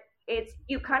 But it's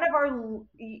you kind of are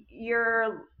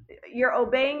you're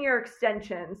obeying your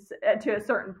extensions to a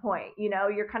certain point. You know,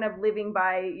 you're kind of living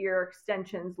by your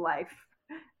extensions life.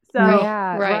 So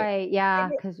yeah,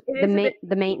 because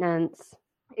the maintenance.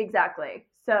 Exactly.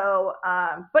 So,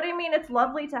 but I mean, it's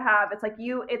lovely to have. It's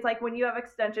like when you have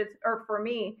extensions, or for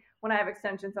me, when I have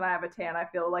extensions and I have a tan, I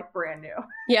feel like brand new.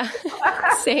 Yeah.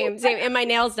 Same. And my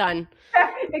nails done.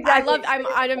 Exactly.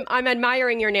 I'm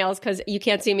admiring your nails because you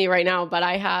can't see me right now, but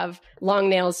I have long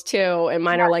nails too, and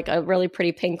mine are like a really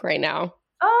pretty pink right now.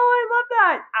 Oh, I love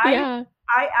that. Yeah.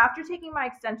 I after taking my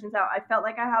extensions out, I felt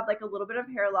like I had like a little bit of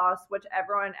hair loss, which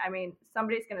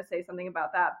somebody's going to say something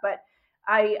about that, but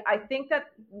I think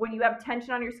that when you have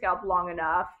tension on your scalp long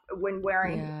enough, when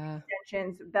wearing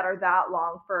extensions that are that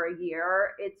long for a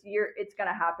year, it's going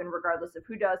to happen regardless of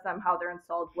who does them, how they're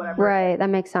installed, whatever. Right. That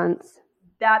makes sense.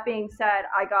 That being said,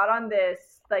 I got on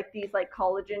these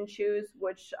collagen chews,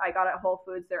 which I got at Whole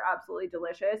Foods. They're absolutely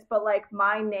delicious, but like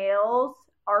my nails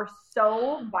are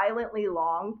so violently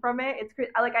long from it. It's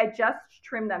like I just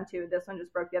trimmed them too. This one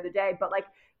just broke the other day, but like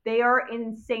they are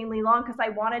insanely long because I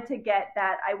wanted to get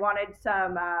that. I wanted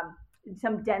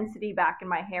some density back in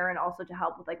my hair and also to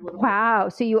help with like little. Wow.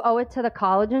 So you owe it to the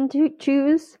collagen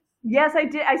chews? Yes, I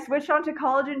did. I switched on to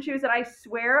collagen chews, and I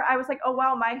swear I was like, oh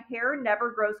wow, my hair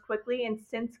never grows quickly. And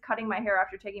since cutting my hair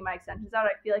after taking my extensions out,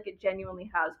 I feel like it genuinely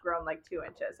has grown like 2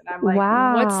 inches. And I'm like,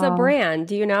 wow. What's the brand?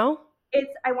 Do you know?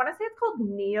 I want to say it's called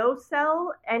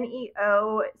Neocell,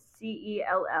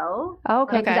 Neocell.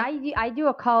 Okay, because I do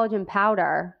a collagen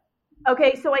powder.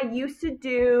 Okay, so I used to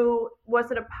do, was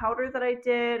it a powder that I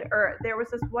did? Or there was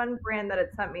this one brand that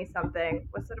had sent me something.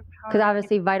 Was it a powder? Because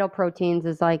obviously Vital Proteins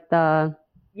is like the...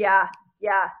 Yeah.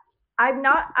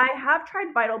 I have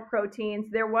tried Vital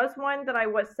Proteins. There was one that I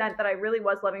was sent that I really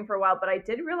was loving for a while, but I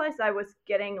did realize I was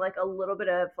getting like a little bit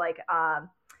of like,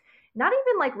 not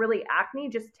even like really acne,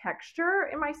 just texture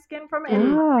in my skin from it.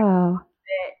 Oh.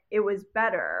 It was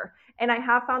better. And I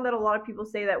have found that a lot of people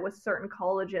say that with certain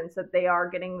collagens that they are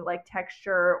getting like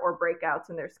texture or breakouts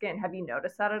in their skin. Have you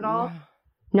noticed that at all?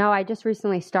 No, I just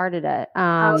recently started it.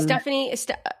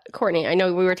 Courtney, I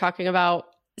know we were talking about,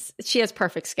 she has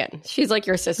perfect skin. She's like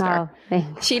your sister. Oh,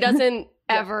 thanks. She doesn't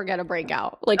ever get a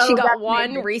breakout. Like she got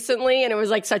one recently and it was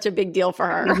like such a big deal for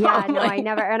her. Yeah, no, I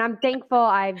never. And I'm thankful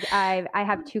I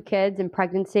have 2 kids in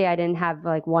pregnancy. I didn't have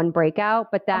like one breakout,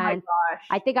 but then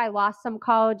I think I lost some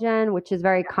collagen, which is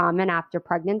very common after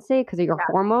pregnancy because of your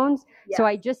hormones. Yeah. So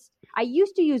I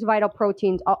used to use Vital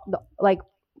Proteins like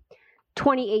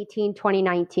 2018,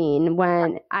 2019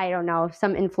 when, I don't know,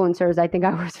 some influencers I think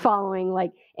I was following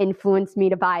like influenced me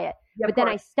to buy it. Yeah, but then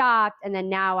I stopped, and then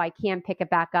now I can pick it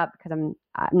back up because I'm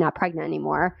not pregnant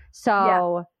anymore.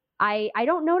 So I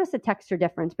don't notice a texture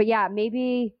difference. But yeah,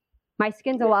 maybe my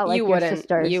skin's a lot like your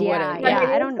sister's. You wouldn't. Yeah,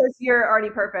 I don't know. You're already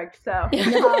perfect, so.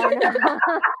 No.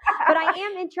 But I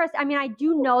am interested. I mean, I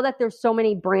do know that there's so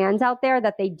many brands out there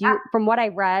that they do, from what I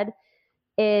read,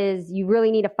 is you really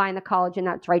need to find the collagen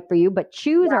that's right for you. But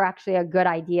chews are actually a good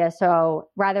idea. So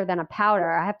rather than a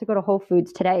powder, I have to go to Whole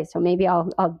Foods today. So maybe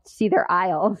I'll see their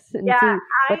aisles and see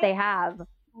what they have.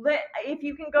 If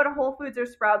you can go to Whole Foods or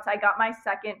Sprouts, I got my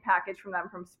second package from them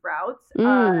from Sprouts.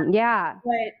 Yeah.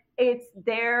 But it's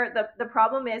there. The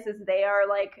problem is they are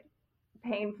like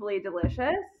painfully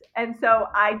delicious. And so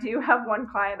I do have one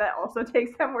client that also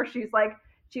takes them where she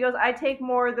goes, I take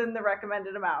more than the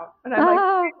recommended amount. And I'm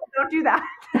like, don't do that.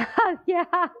 Yeah.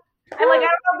 And like, I don't know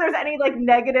if there's any like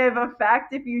negative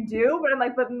effect if you do, but I'm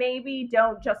like, but maybe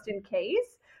don't just in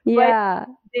case. Yeah.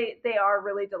 But they are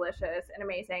really delicious and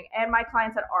amazing. And my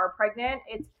clients that are pregnant,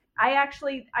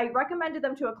 I recommended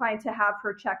them to a client to have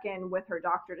her check in with her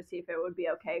doctor to see if it would be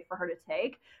okay for her to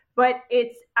take. But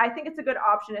I think it's a good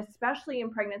option, especially in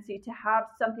pregnancy, to have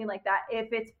something like that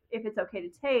if it's okay to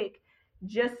take,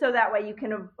 just so that way you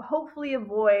can hopefully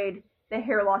avoid the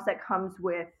hair loss that comes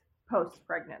with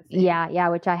post-pregnancy. Yeah,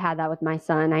 which I had that with my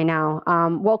son. I know.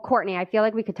 Well, Courtney, I feel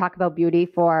like we could talk about beauty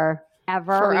forever.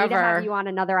 We need to have you on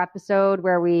another episode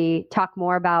where we talk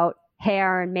more about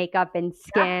hair and makeup and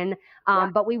skin.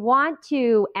 But we want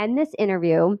to end this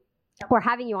interview. We're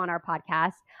having you on our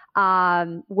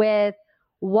podcast with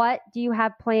what do you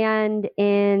have planned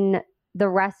in the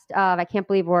rest of, I can't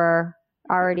believe we're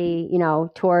already,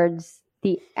 towards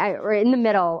we're in the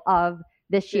middle of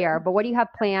this year, but what do you have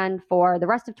planned for the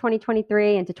rest of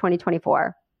 2023 into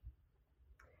 2024?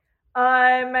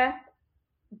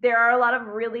 There are a lot of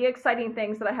really exciting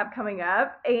things that I have coming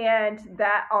up, and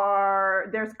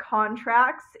there's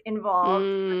contracts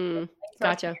involved.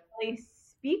 Gotcha. I can't really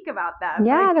speak about that.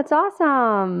 Yeah, that's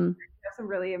awesome. There's some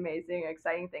really amazing,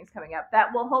 exciting things coming up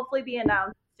that will hopefully be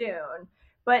announced soon.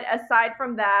 But aside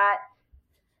from that,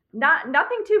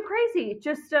 nothing too crazy.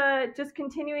 Just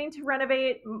continuing to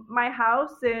renovate my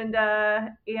house and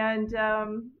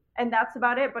that's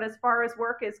about it. But as far as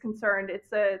work is concerned,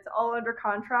 it's all under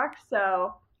contract.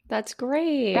 So That's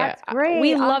great. That's great.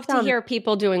 We love to Awesome. hear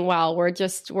people doing well.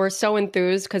 We're so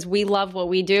enthused because we love what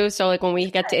we do. So like when we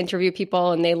get to interview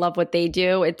people and they love what they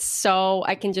do,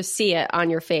 I can just see it on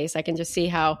your face. I can just see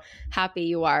how happy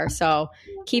you are. So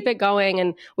keep it going.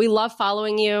 And we love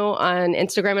following you on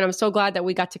Instagram. And I'm so glad that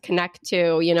we got to connect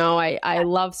too. You know, I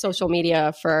love social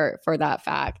media for that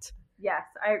fact. Yes,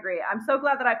 I agree. I'm so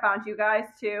glad that I found you guys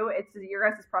too. Your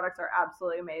guys' products are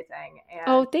absolutely amazing.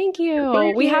 And thank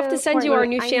you. We have to send you our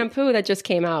new shampoo that just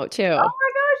came out too. Oh my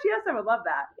gosh, yes, I would love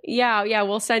that. Yeah,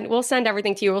 we'll send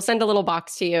everything to you. We'll send a little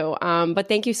box to you. But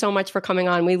thank you so much for coming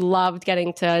on. We loved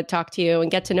getting to talk to you and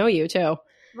get to know you too.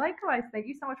 Likewise, thank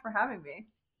you so much for having me.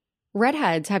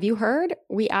 Redheads, have you heard?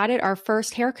 We added our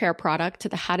first hair care product to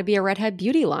the How to Be a Redhead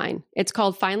beauty line. It's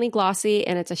called Finely Glossy,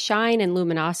 and it's a shine and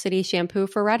luminosity shampoo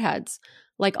for redheads.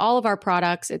 Like all of our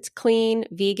products, it's clean,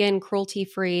 vegan,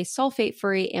 cruelty-free,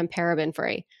 sulfate-free, and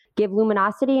paraben-free. Give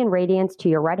luminosity and radiance to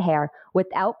your red hair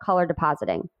without color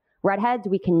depositing. Redheads,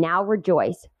 we can now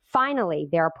rejoice. Finally,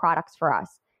 there are products for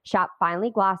us. Shop Finely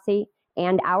Glossy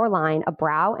and our line of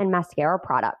brow and mascara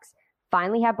products.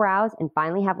 Finally have brows and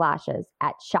finally have lashes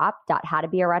at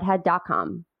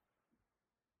shop.howtobearedhead.com.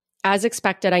 As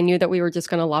expected, I knew that we were just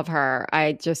going to love her.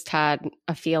 I just had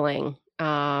a feeling.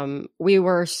 We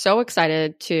were so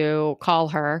excited to call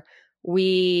her.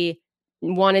 We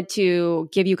wanted to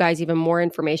give you guys even more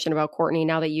information about Courtney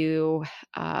now that you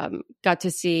got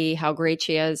to see how great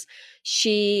she is.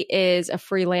 She is a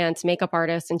freelance makeup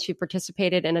artist, and she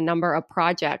participated in a number of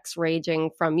projects ranging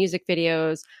from music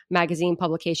videos, magazine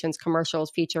publications,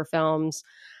 commercials, feature films,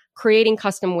 creating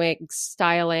custom wigs,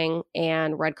 styling,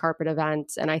 and red carpet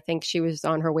events. And I think she was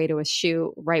on her way to a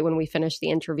shoot right when we finished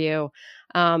the interview.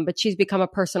 But she's become a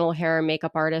personal hair and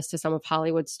makeup artist to some of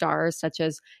Hollywood stars such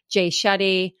as Jay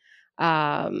Shetty,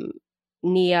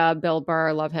 Nia, Bill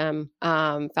Burr, love him,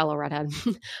 fellow redhead.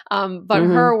 But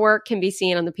her work can be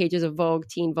seen on the pages of Vogue,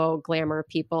 Teen Vogue, Glamour,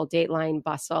 People, Dateline,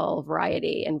 Bustle,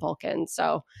 Variety, and Vulcan.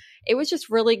 So it was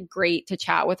just really great to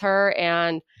chat with her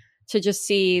and to just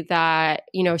see that,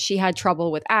 you know, she had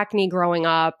trouble with acne growing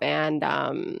up. And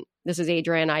this is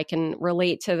Adrian. I can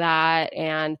relate to that.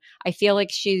 And I feel like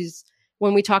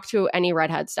when we talk to any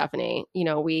redhead, Stephanie, you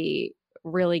know, we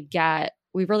really get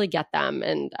them.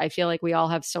 And I feel like we all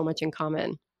have so much in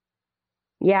common.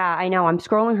 Yeah, I know. I'm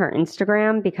scrolling her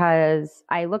Instagram because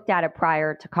I looked at it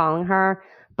prior to calling her,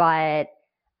 but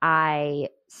I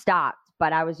stopped.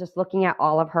 But I was just looking at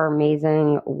all of her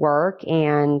amazing work.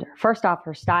 And first off,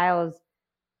 her style is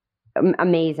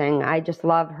amazing. I just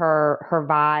love her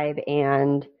vibe.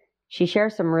 And she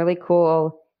shares some really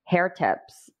cool hair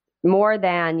tips, more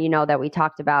than, you know, that we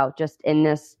talked about just in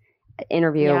this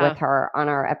interview with her on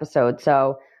our episode.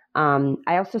 So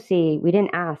I also see, we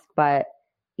didn't ask, but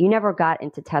you never got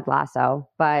into Ted Lasso,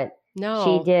 but no,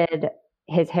 she did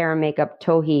his hair and makeup.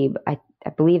 Toheeb, I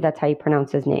believe that's how you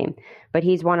pronounce his name, but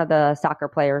he's one of the soccer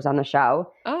players on the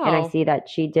show. And I see that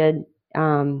she did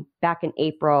back in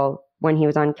April when he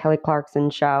was on Kelly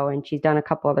Clarkson's show, and she's done a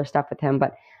couple other stuff with him,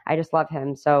 but I just love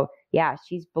him. So yeah,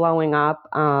 she's blowing up.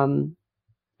 And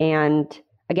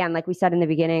again, like we said in the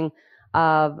beginning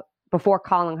before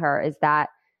calling her, is that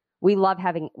we love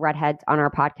having redheads on our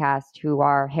podcast who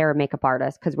are hair and makeup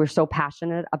artists because we're so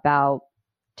passionate about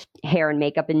hair and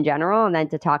makeup in general. And then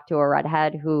to talk to a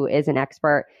redhead who is an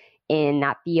expert in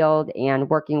that field and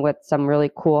working with some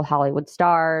really cool Hollywood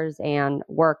stars and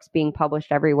works being published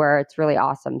everywhere, it's really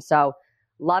awesome. So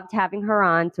loved having her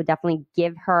on. So definitely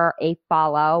give her a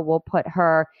follow. We'll put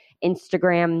her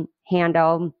Instagram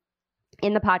handle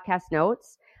in the podcast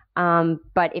notes.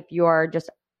 But if you're just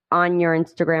on your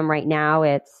Instagram right now,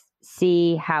 it's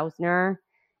C Housner.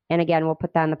 And again, we'll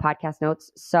put that in the podcast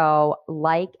notes. So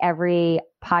like every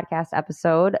podcast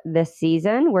episode this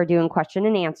season, we're doing question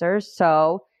and answers.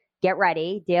 So get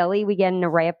ready. Daily, we get an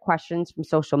array of questions from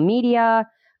social media,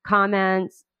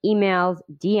 comments, emails,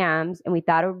 DMs, and we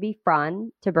thought it would be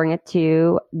fun to bring it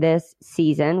to this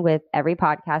season with every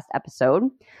podcast episode.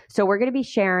 So we're going to be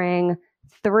sharing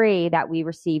 3 that we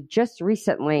received just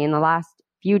recently in the last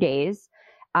few days.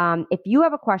 If you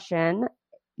have a question,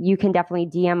 you can definitely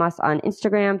DM us on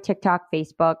Instagram, TikTok,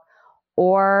 Facebook,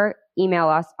 or email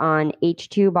us on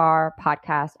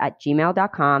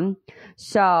h2barpodcast@gmail.com.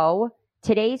 So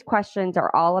today's questions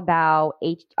are all about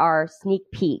our sneak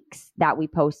peeks that we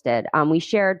posted. We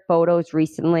shared photos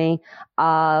recently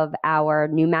of our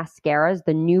new mascaras,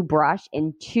 the new brush,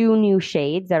 and 2 new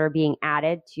shades that are being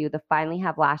added to the Finally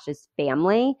Have Lashes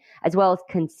family, as well as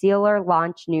concealer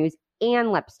launch news and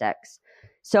lipsticks.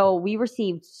 So we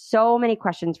received so many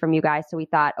questions from you guys. So we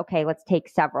thought, okay, let's take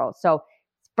several. So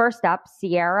first up,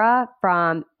 Sierra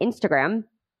from Instagram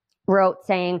wrote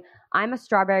saying, I'm a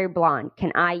strawberry blonde.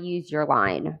 Can I use your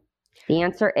line? The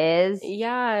answer is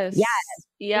yes. yes.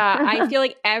 Yeah. I feel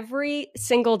like every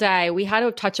single day we had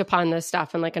to touch upon this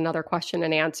stuff in like another question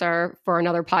and answer for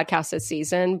another podcast this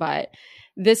season. But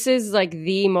this is like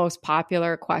the most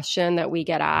popular question that we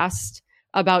get asked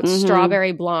about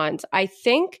strawberry blondes. I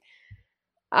think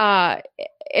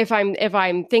if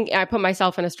I'm thinking, I put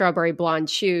myself in a strawberry blonde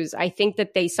shoes, I think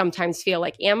that they sometimes feel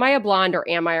like, am I a blonde or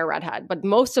am I a redhead? But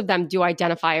most of them do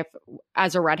identify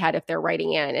as a redhead if they're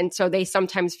writing in. And so they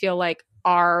sometimes feel like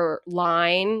our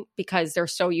line, because they're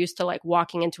so used to like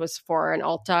walking into a Sephora and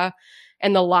Ulta,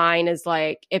 and the line is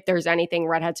like, if there's anything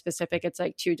redhead specific, it's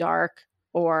like too dark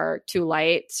or too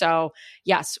light. So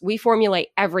yes, we formulate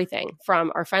everything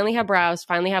from our finally have brows,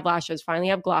 finally have lashes, finally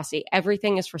have glossy.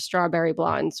 Everything is for strawberry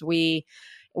blondes. We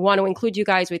want to include you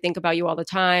guys. We think about you all the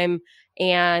time.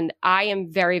 And I am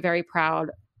very, very proud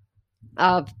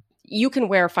of, you can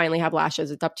wear finally have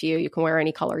lashes. It's up to you. You can wear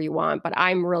any color you want, but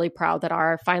I'm really proud that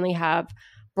our finally have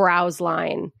brows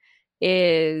line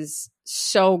is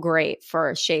so great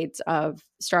for shades of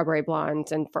strawberry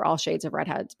blondes and for all shades of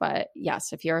redheads. But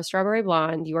yes, if you're a strawberry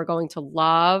blonde, you are going to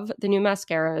love the new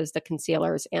mascaras, the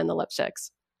concealers, and the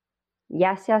lipsticks.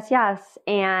 Yes, yes, yes.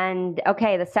 And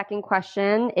okay, the second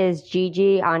question is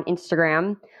Gigi on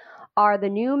Instagram. Are the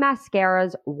new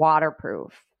mascaras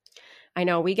waterproof? I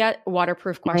know we get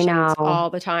waterproof questions all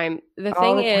the time. The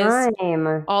thing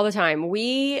is, all the time.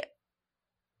 We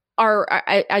are,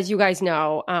 as you guys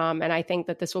know, and I think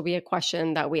that this will be a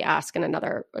question that we answer in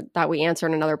another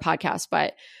podcast,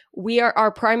 but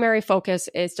our primary focus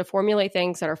is to formulate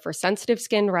things that are for sensitive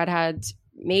skinned redheads,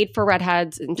 made for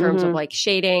redheads in terms of like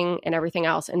shading and everything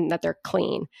else, and that they're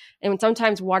clean. And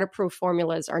sometimes waterproof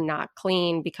formulas are not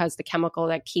clean because the chemical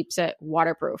that keeps it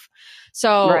waterproof.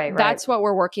 So that's what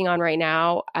we're working on right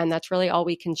now. And that's really all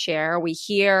we can share. We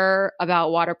hear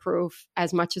about waterproof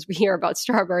as much as we hear about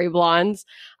strawberry blondes.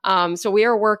 So we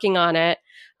are working on it.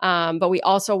 But we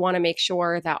also want to make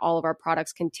sure that all of our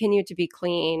products continue to be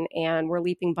clean, and we're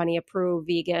Leaping Bunny approved,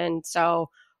 vegan. So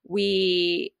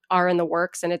we are in the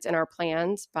works and it's in our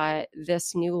plans, but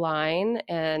this new line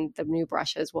and the new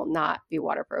brushes will not be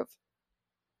waterproof.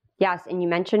 Yes, and you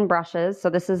mentioned brushes. So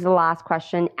this is the last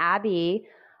question. Abby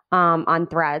on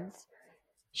Threads,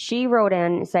 she wrote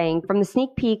in saying, from the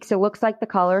sneak peeks, it looks like the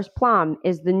color is plum.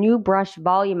 Is the new brush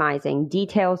volumizing?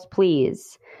 Details,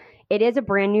 please. It is a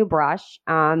brand new brush,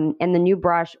 and the new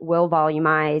brush will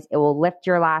volumize. It will lift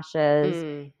your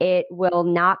lashes. It will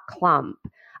not clump.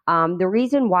 The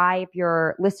reason why, if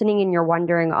you're listening and you're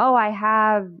wondering, oh, I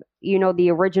have, the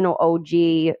original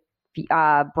OG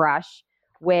brush,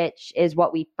 which is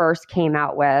what we first came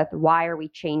out with. Why are we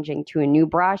changing to a new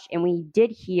brush? And we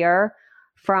did hear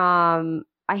from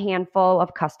a handful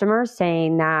of customers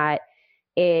saying that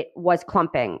it was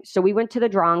clumping. So we went to the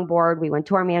drawing board. We went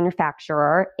to our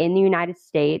manufacturer in the United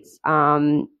States,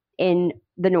 in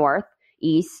the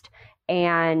Northeast,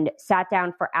 and sat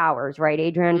down for hours, right,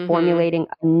 Adrienne, formulating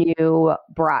a new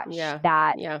brush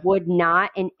that would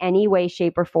not in any way,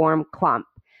 shape, or form clump.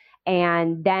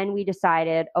 And then we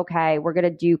decided, okay, we're going to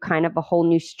do kind of a whole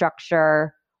new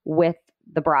structure with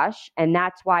the brush. And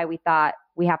that's why we thought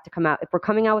we have to come out. If we're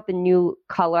coming out with a new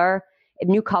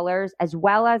colors, as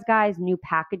well as, guys, new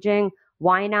packaging,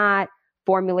 why not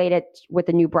formulate it with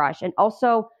a new brush? And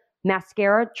also,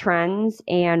 mascara trends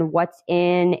and what's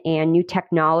in and new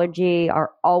technology are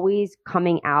always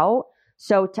coming out.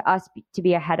 So to us to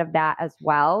be ahead of that as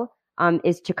well,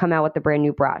 is to come out with a brand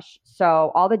new brush.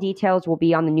 So all the details will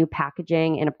be on the new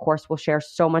packaging. And of course, we'll share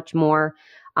so much more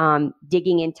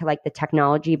digging into like the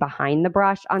technology behind the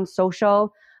brush on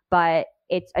social. But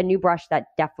it's a new brush that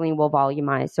definitely will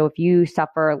volumize. So if you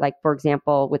suffer, like, for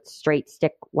example, with straight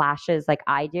stick lashes like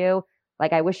I do,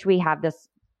 like, I wish we have this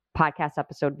podcast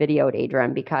episode videoed,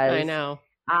 Adrienne, because I know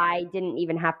I didn't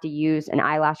even have to use an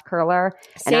eyelash curler.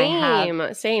 Same.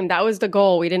 That was the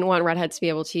goal. We didn't want redheads to be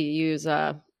able to use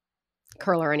a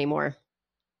curler anymore.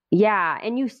 Yeah,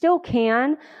 and you still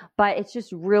can, but it's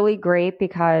just really great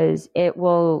because it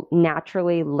will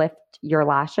naturally lift your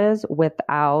lashes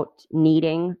without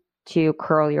needing to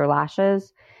curl your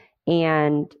lashes.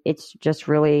 And it's just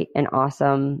really an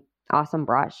awesome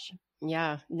brush.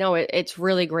 Yeah, no, it's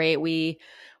really great. We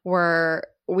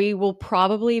will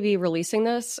probably be releasing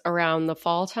this around the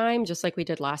fall time, just like we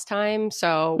did last time.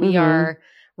 So we are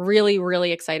really,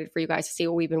 really excited for you guys to see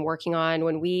what we've been working on.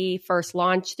 When we first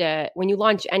launched it, when you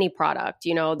launch any product,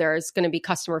 there's going to be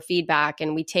customer feedback,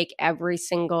 and we take every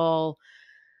single,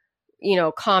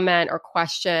 comment or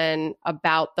question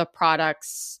about the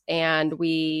products. And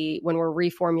when we're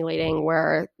reformulating,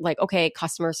 we're like, okay,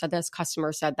 customer said this,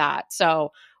 customer said that.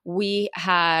 So we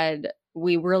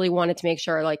really wanted to make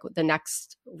sure like the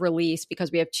next release,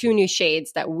 because we have 2 new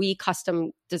shades that we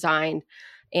custom designed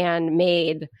and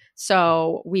made.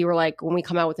 So we were like, when we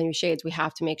come out with the new shades, we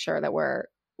have to make sure that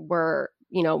we're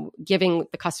giving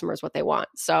the customers what they want.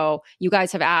 So you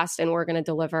guys have asked and we're going to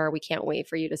deliver. We can't wait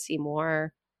for you to see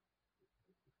more.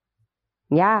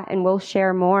 Yeah, and we'll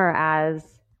share more as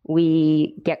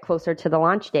we get closer to the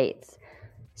launch dates.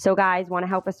 So guys, want to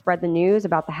help us spread the news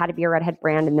about the How to Be a Redhead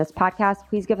brand in this podcast?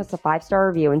 Please give us a 5-star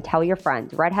review and tell your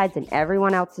friends, redheads, and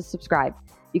everyone else to subscribe.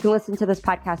 You can listen to this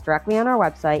podcast directly on our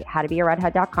website,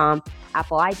 howtobearedhead.com,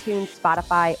 Apple iTunes,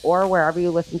 Spotify, or wherever you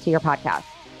listen to your podcast.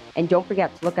 And don't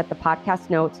forget to look at the podcast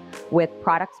notes with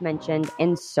products mentioned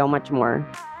and so much more.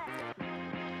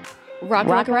 Rock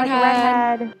like a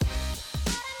redhead.